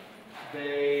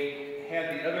 they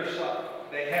had the other side,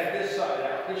 they had this side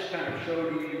out. This kind of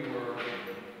showed who you were.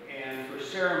 And for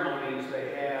ceremonies,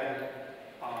 they had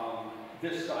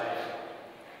this side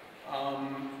out.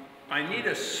 I need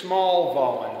a small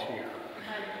volunteer.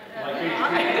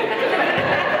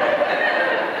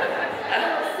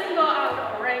 Single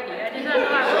out already. I did not know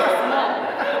I was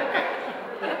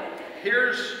small.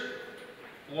 Here's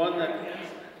one that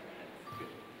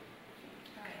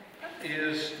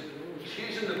is,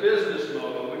 she's in the business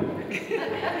mode. Can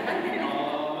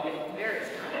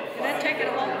I take it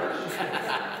along?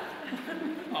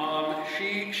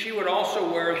 She would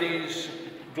also wear these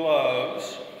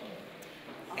gloves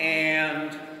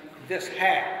and this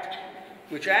hat,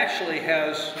 which actually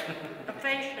has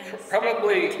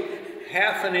probably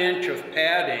half an inch of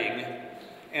padding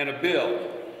and a bill.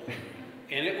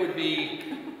 And it would be,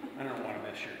 I don't want to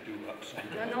mess your do up. So.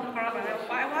 No problem.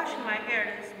 I wash my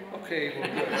hair this morning. Okay, well,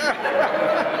 good.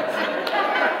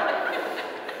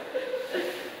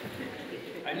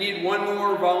 I need one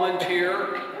more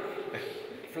volunteer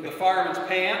for the fireman's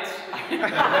pants. Come on!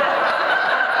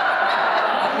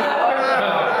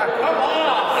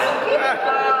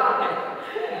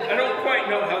 I don't quite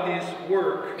know how these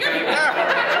work.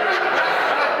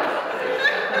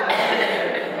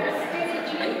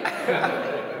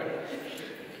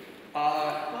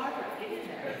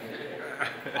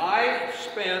 I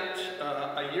spent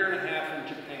a year and a half in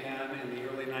Japan in the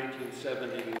early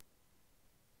 1970s.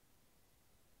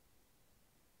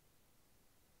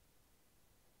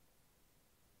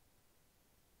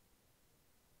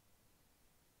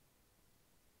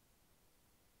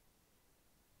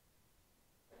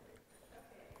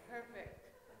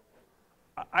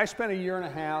 I spent a year and a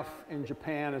half in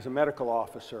Japan as a medical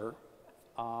officer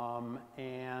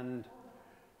and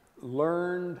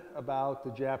learned about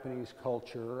the Japanese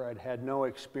culture. I'd had no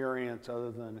experience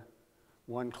other than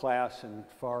one class in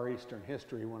Far Eastern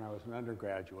history when I was an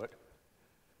undergraduate.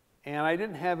 And I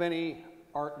didn't have any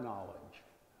art knowledge.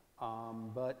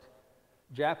 But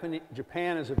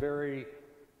Japan is a very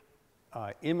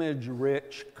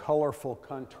image-rich, colorful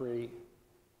country.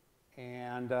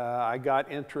 And I got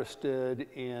interested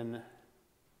in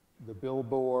the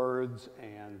billboards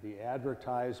and the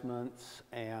advertisements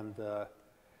and the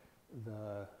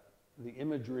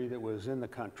imagery that was in the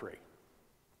country.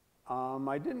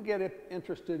 I didn't get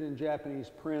interested in Japanese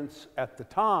prints at the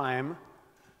time.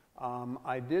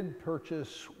 I did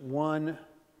purchase one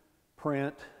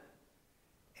print,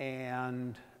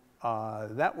 and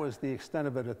that was the extent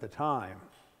of it at the time.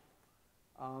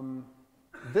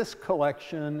 This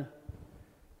collection,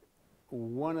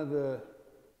 one of the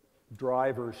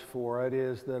drivers for it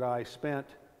is that I spent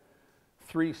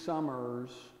 3 summers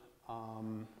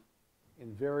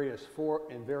in various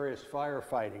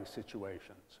firefighting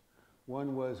situations.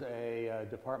 One was a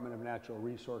Department of Natural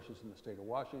Resources in the state of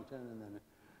Washington, and then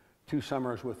 2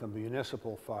 summers with a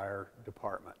municipal fire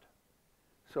department.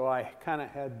 So I kind of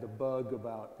had the bug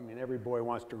about, I mean, every boy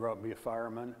wants to grow up and be a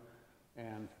fireman,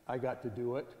 and I got to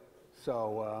do it.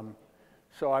 So,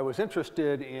 so I was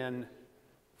interested in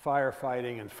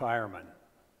firefighting and firemen.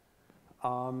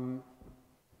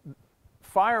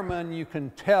 Firemen, you can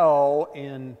tell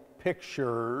in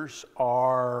pictures,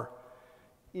 are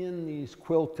in these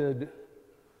quilted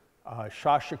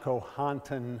Shashiko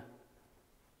Hanten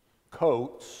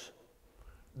coats.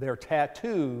 They're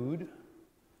tattooed.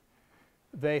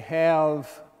 They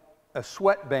have a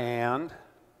sweatband,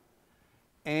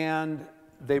 and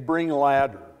they bring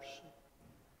ladders.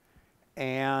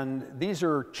 And these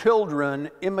are children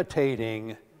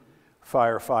imitating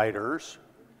firefighters.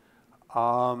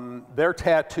 They're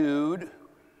tattooed,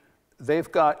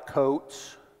 they've got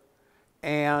coats,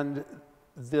 and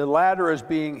the ladder is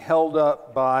being held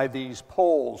up by these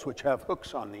poles which have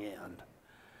hooks on the end.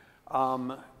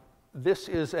 This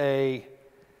is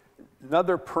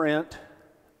another print.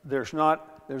 There's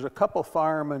a couple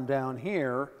firemen down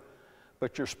here,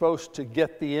 but you're supposed to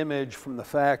get the image from the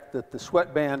fact that the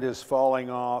sweatband is falling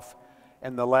off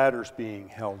and the ladder's being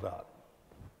held up.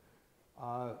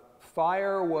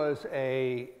 Fire was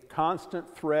a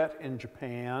constant threat in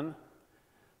Japan.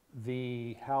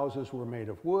 The houses were made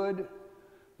of wood.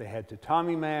 They had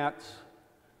tatami mats.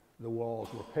 The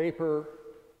walls were paper.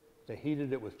 They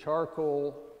heated it with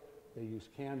charcoal. They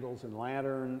used candles and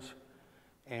lanterns,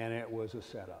 and it was a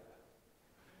setup.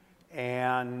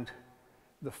 And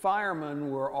the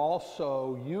firemen were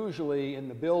also usually in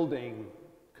the building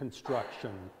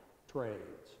construction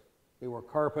trades. They were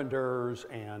carpenters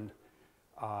and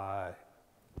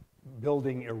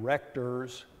building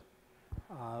erectors.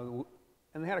 And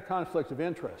they had a conflict of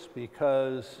interest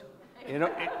because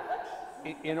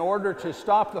in order to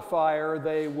stop the fire,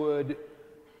 they would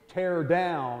tear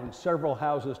down several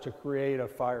houses to create a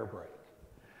fire break.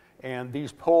 And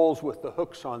these poles with the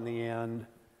hooks on the end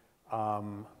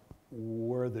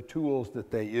were the tools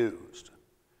that they used.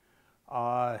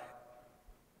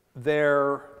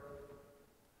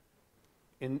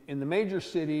 In the major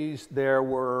cities, there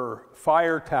were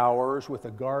fire towers with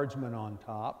a guardsman on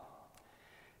top,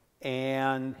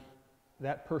 and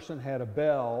that person had a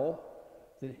bell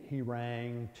that he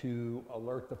rang to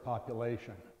alert the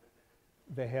population.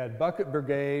 They had bucket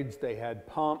brigades, they had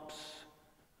pumps,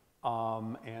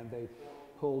 and they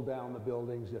pulled down the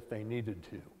buildings if they needed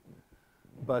to.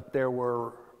 But there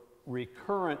were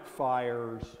recurrent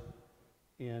fires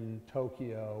in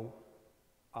Tokyo.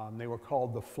 They were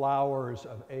called the Flowers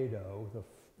of Edo,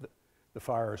 the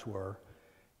fires were.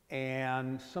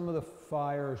 And some of the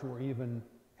fires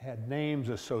had names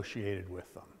associated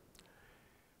with them.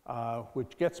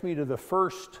 Which gets me to the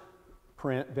first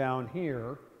print down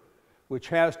here, which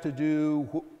has to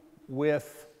do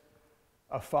with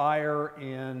a fire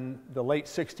in the late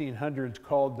 1600s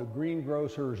called the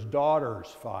Greengrocer's Daughter's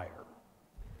Fire.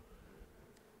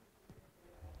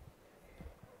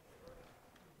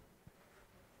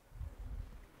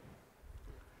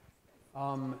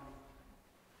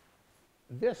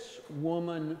 This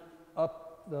woman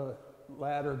up the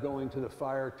ladder going to the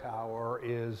fire tower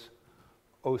is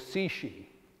Oshishi,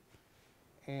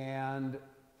 and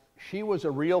she was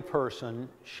a real person.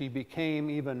 She became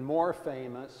even more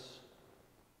famous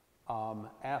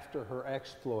after her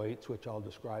exploits, which I'll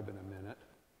describe in a minute.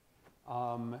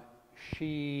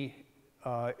 She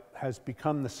has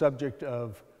become the subject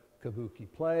of kabuki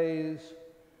plays,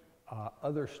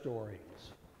 other stories.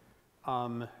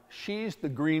 She's the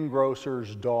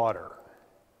greengrocer's daughter.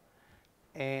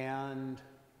 And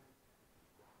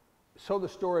so the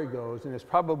story goes, and it's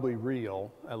probably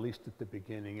real, at least at the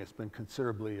beginning. It's been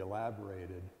considerably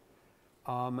elaborated.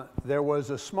 There was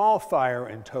a small fire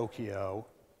in Tokyo,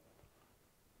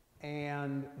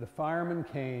 and the firemen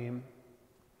came,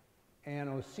 and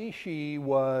Oshishi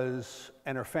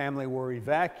and her family were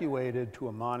evacuated to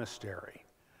a monastery,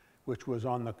 which was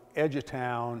on the edge of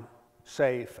town,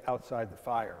 safe outside the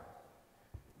fire.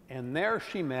 And there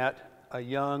she met a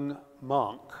young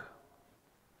monk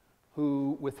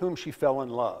with whom she fell in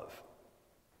love.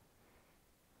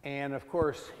 And of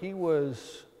course, he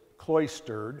was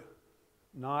cloistered,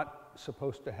 not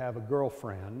supposed to have a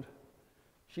girlfriend.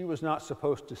 She was not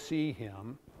supposed to see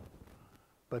him,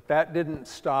 but that didn't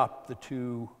stop the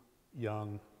two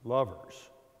young lovers.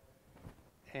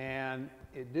 And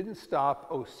it didn't stop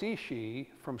Oshishi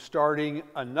from starting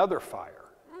another fire,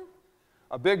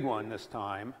 a big one this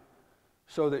time,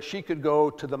 so that she could go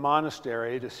to the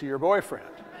monastery to see her boyfriend.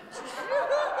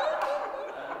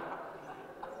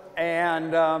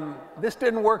 And this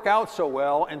didn't work out so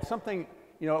well, and something,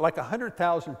 like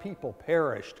 100,000 people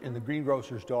perished in the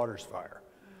Greengrocer's Daughter's Fire.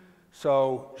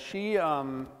 So she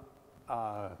had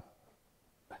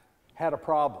a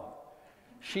problem.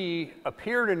 She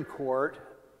appeared in court,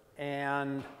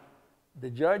 and the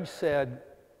judge said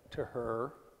to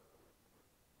her,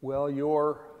 "Well,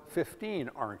 you're 15,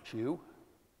 aren't you?"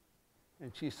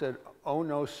 And she said, "Oh,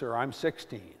 no, sir, I'm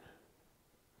 16.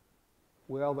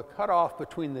 Well, the cutoff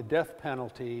between the death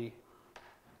penalty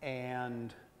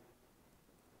and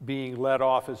being let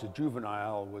off as a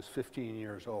juvenile was 15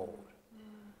 years old.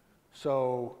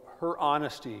 So her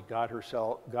honesty got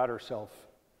herself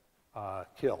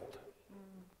killed.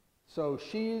 So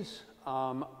she's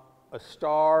a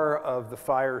star of the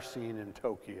fire scene in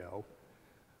Tokyo.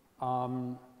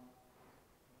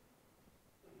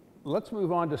 Let's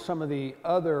move on to some of the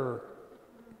other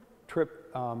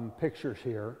pictures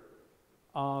here.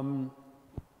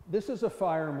 This is a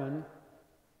fireman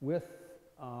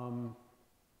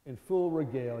in full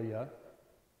regalia.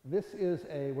 This is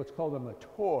what's called a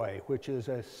matoi, which is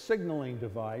a signaling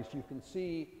device. You can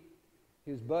see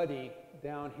his buddy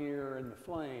down here in the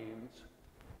flames.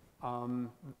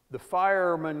 The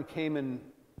firemen came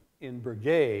in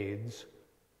brigades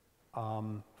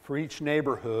for each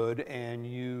neighborhood, and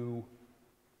you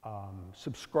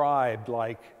subscribed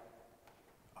like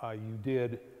you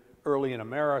did early in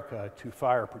America to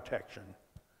fire protection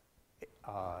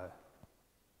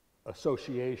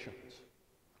associations.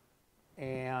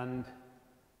 And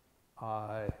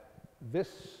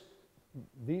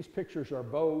these pictures are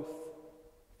both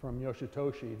from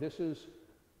Yoshitoshi. This is,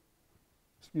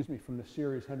 excuse me, from the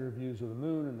series 100 Views of the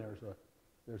Moon, and there's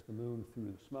the moon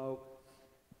through the smoke.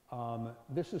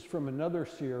 This is from another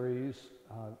series,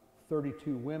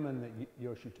 32 Women, that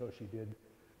Yoshitoshi did.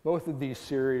 Both of these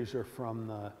series are from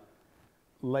the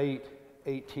late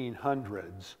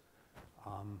 1800s,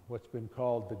 what's been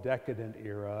called the decadent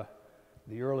era.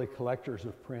 The early collectors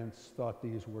of prints thought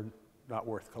these were not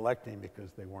worth collecting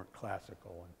because they weren't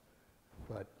classical,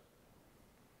 but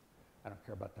I don't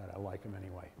care about that. I like them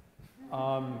anyway.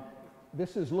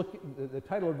 The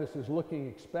title of this is Looking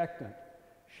Expectant.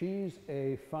 She's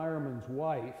a fireman's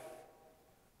wife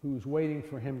who's waiting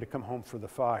for him to come home for the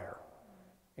fire.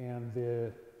 And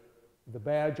the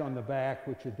badge on the back,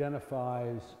 which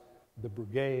identifies the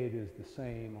brigade, is the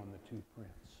same on the two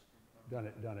prints, done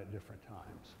at different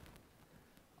times.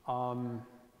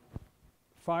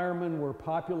 Firemen were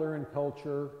popular in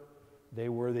culture. They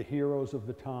were the heroes of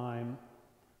the time.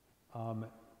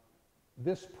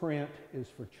 This print is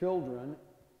for children.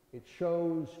 It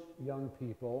shows young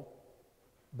people,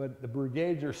 but the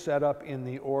brigades are set up in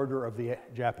the order of the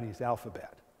Japanese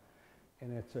alphabet.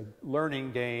 And it's a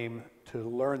learning game to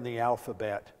learn the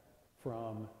alphabet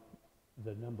from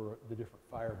the different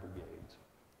fire brigades.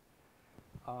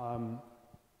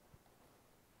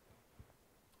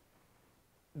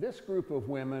 This group of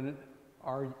women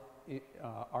are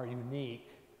unique.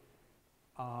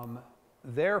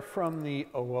 They're from the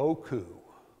Ooku,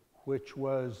 which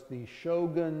was the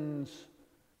shogun's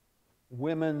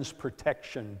women's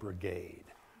protection brigade,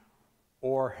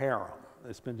 or harem.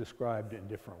 It's been described in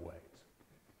different ways.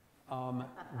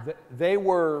 They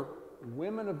were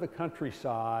women of the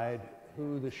countryside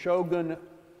who the shogun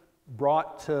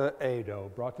brought to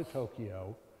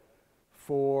Tokyo,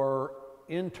 for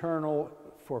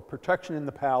protection in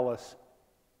the palace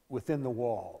within the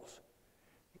walls.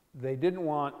 They didn't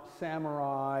want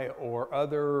samurai or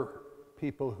other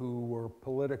people who were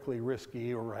politically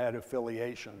risky or had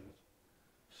affiliations.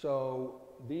 So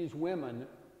these women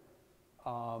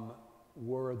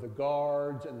were the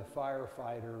guards and the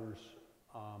firefighters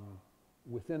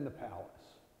within the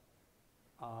palace.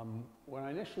 When I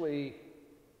initially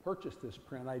purchased this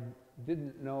print, I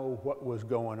didn't know what was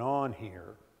going on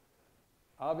here.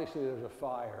 Obviously there's a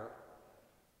fire,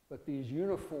 but these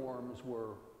uniforms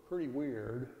were pretty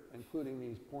weird, including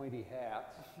these pointy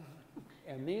hats.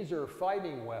 And these are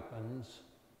fighting weapons,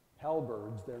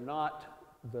 halberds. They're not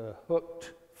the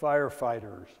hooked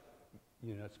firefighters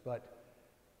units, but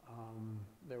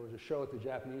there was a show at the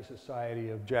Japanese Society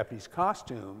of Japanese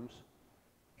Costumes,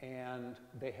 and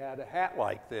they had a hat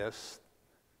like this,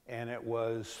 and it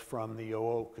was from the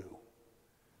Ooku.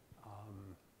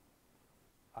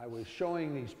 I was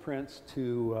showing these prints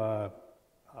to a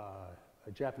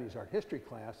Japanese art history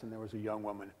class, and there was a young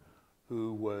woman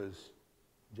who was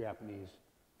Japanese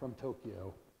from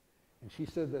Tokyo, and she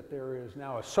said that there is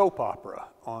now a soap opera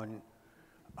on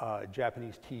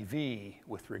Japanese TV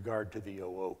with regard to the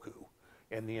Ooku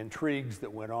and the intrigues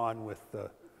that went on with the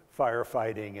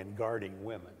firefighting and guarding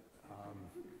women.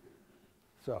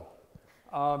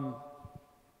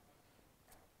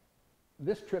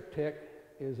 This triptych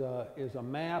is a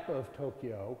map of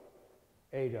Tokyo,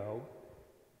 Edo,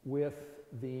 with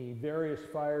the various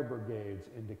fire brigades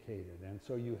indicated. And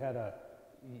so you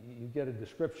get a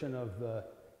description of the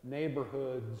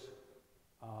neighborhoods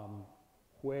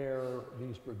where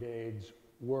these brigades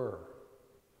were.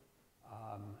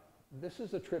 This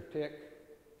is a triptych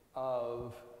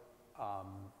of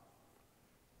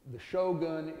the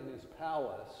shogun in his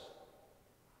palace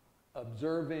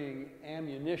observing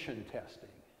ammunition testing.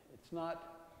 It's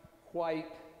not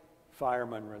quite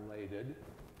fireman related.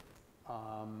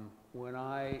 When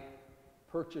I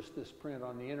purchased this print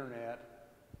on the internet,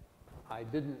 I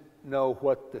didn't know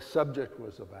what the subject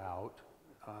was about.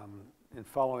 In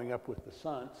following up with the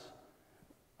Sundts,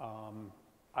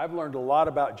 I've learned a lot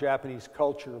about Japanese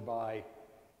culture by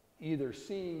either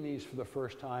seeing these for the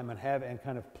first time and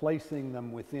kind of placing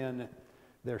them within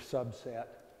their subset,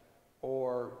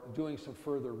 or doing some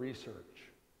further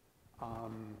research.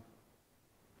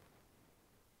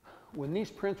 When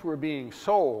these prints were being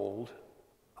sold,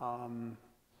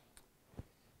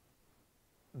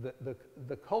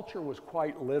 the culture was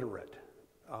quite literate.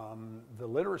 The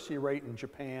literacy rate in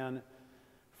Japan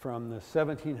from the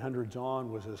 1700s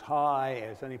on was as high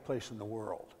as any place in the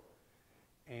world.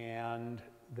 And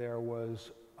there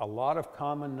was a lot of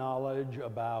common knowledge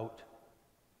about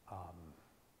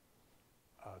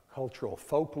cultural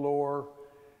folklore.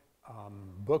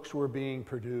 Books were being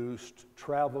produced,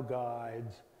 travel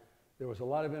guides. There was a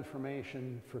lot of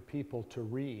information for people to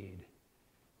read.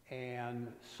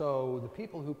 And so the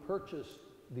people who purchased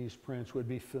these prints would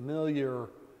be familiar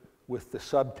with the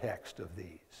subtext of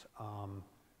these.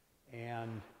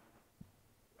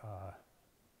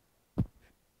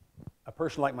 A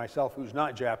person like myself who's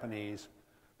not Japanese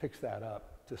picks that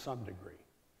up to some degree.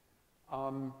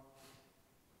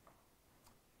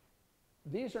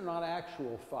 These are not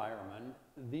actual firemen.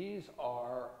 These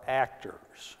are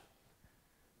actors.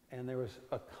 And there was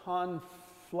a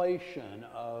conflation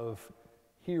of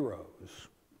heroes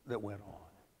that went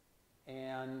on.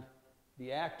 And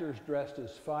the actors dressed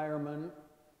as firemen.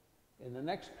 In the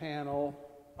next panel,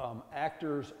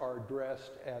 actors are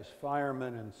dressed as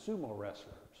firemen and sumo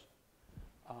wrestlers.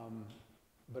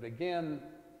 But again,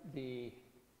 you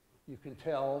can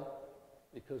tell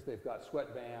because they've got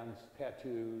sweatbands,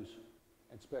 tattoos,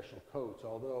 and special coats,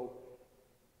 although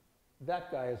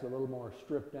that guy is a little more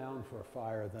stripped down for a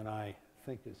fire than I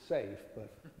think is safe,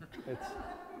 but it's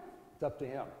up to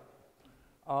him.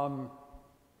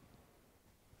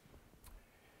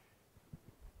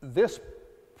 This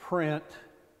print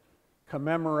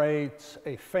commemorates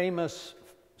a famous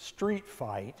street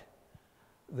fight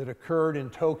that occurred in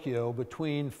Tokyo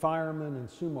between firemen and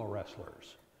sumo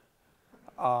wrestlers.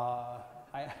 I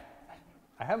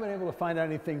haven't been able to find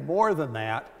anything more than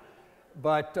that,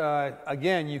 but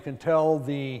again, you can tell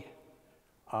the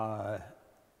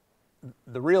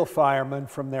real firemen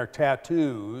from their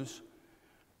tattoos,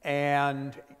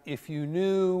 and if you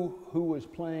knew who was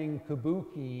playing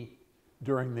kabuki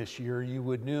during this year, you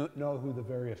would know who the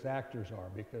various actors are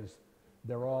because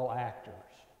they're all actors.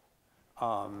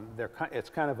 It's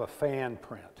kind of a fan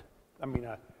print. I mean,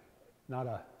 not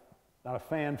a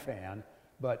fan,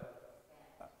 but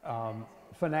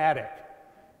fanatic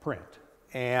print.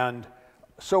 And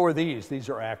so are these. These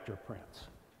are actor prints.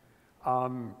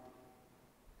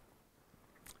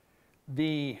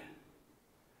 The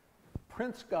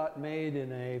prints got made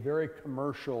in a very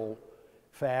commercial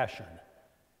fashion.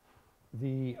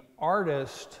 The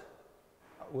artist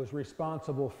was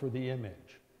responsible for the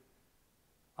image.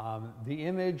 And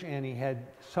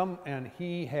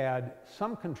he had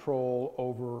some control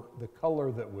over the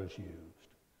color that was used.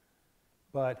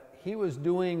 But he was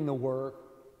doing the work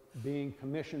being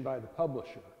commissioned by the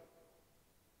publisher.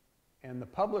 And the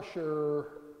publisher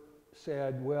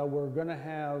said, well,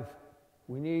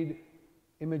 we need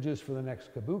images for the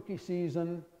next kabuki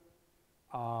season.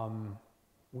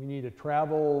 We need a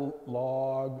travel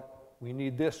log. We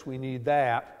need this, we need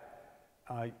that.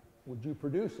 Would you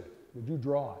produce it? Would you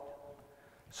draw it?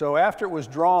 So after it was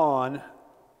drawn,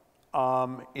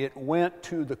 it went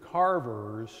to the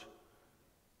carvers,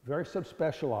 very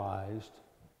subspecialized.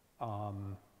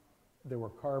 There were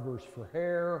carvers for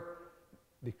hair,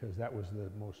 because that was the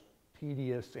most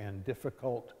tedious and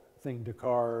difficult thing to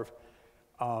carve.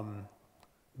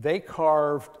 They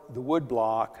carved the wood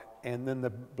block, and then the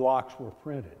blocks were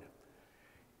printed.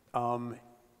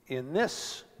 In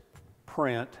this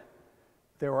print,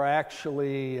 there were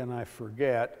actually, and I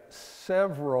forget,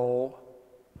 several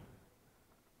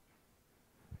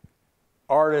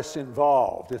artists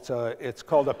involved. It's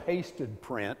called a pasted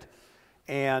print,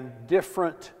 and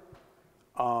different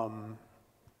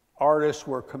artists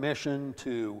were commissioned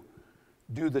to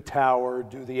do the tower,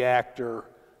 do the actor,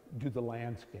 do the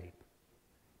landscape.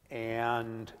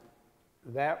 And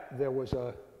there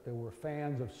were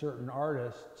fans of certain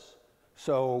artists,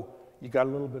 so you got a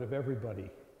little bit of everybody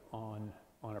on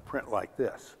a print like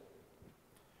this.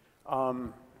 Maybe we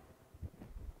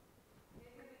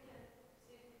can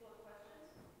see if people have questions.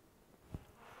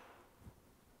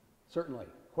 Certainly.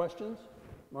 Questions?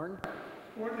 Martin?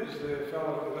 What is the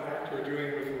fellow, the actor,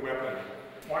 doing with the weapon?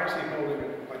 Why is he holding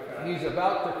it like that? He's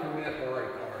about to commit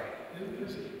orikari.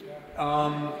 Is he?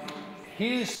 Yeah.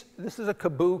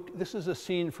 This is a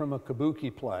scene from a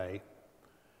kabuki play,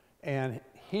 and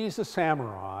he's a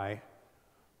samurai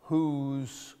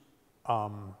whose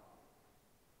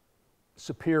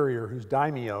superior, whose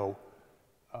daimyo,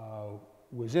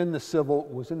 was in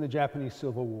the Japanese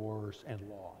Civil Wars and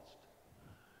lost.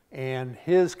 And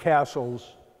his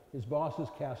boss's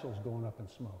castle's going up in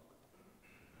smoke.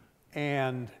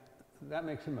 And that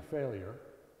makes him a failure.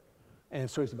 And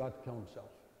so he's about to kill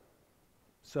himself.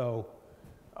 So,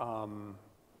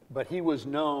 but he was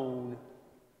known,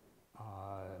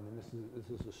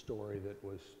 this is a story that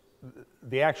was,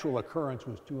 the actual occurrence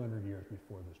was 200 years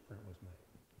before this print was made.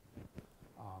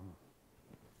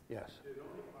 Yes? Did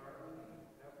only firemen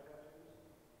have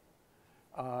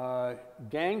tattoos?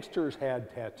 Gangsters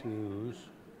had tattoos,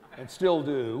 and still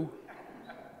do.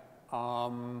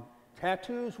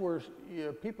 Tattoos were,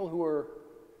 people who were,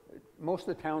 most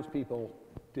of the townspeople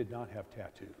did not have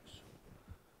tattoos.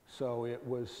 So it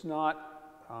was not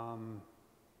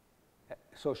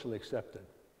socially accepted,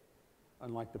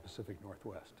 unlike the Pacific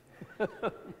Northwest.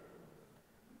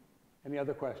 Any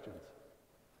other questions?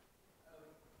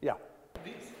 Yeah.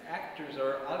 These actors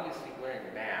are obviously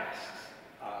wearing masks,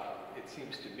 it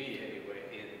seems to me anyway,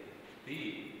 in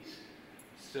these.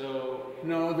 So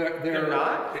no, they're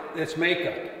not? It's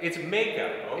makeup. It's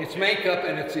makeup. Okay. It's makeup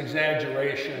and it's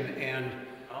exaggeration, and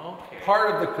okay.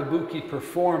 part of the kabuki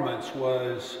performance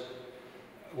was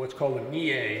what's called a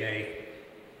mie,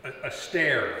 a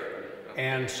stare,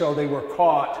 and so they were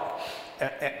caught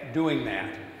at doing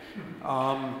that.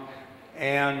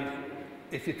 And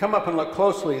if you come up and look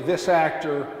closely, this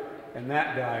actor and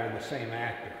that guy are the same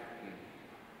actor.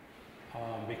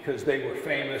 Because they were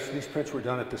famous, these prints were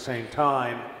done at the same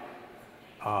time,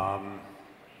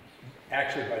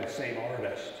 actually by the same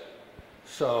artist.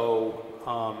 So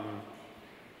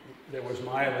there was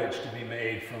mileage to be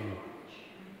made from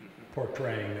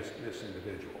portraying this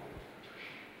individual.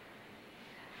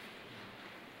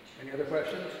 Any other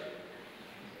questions?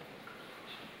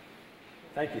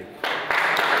 Thank you.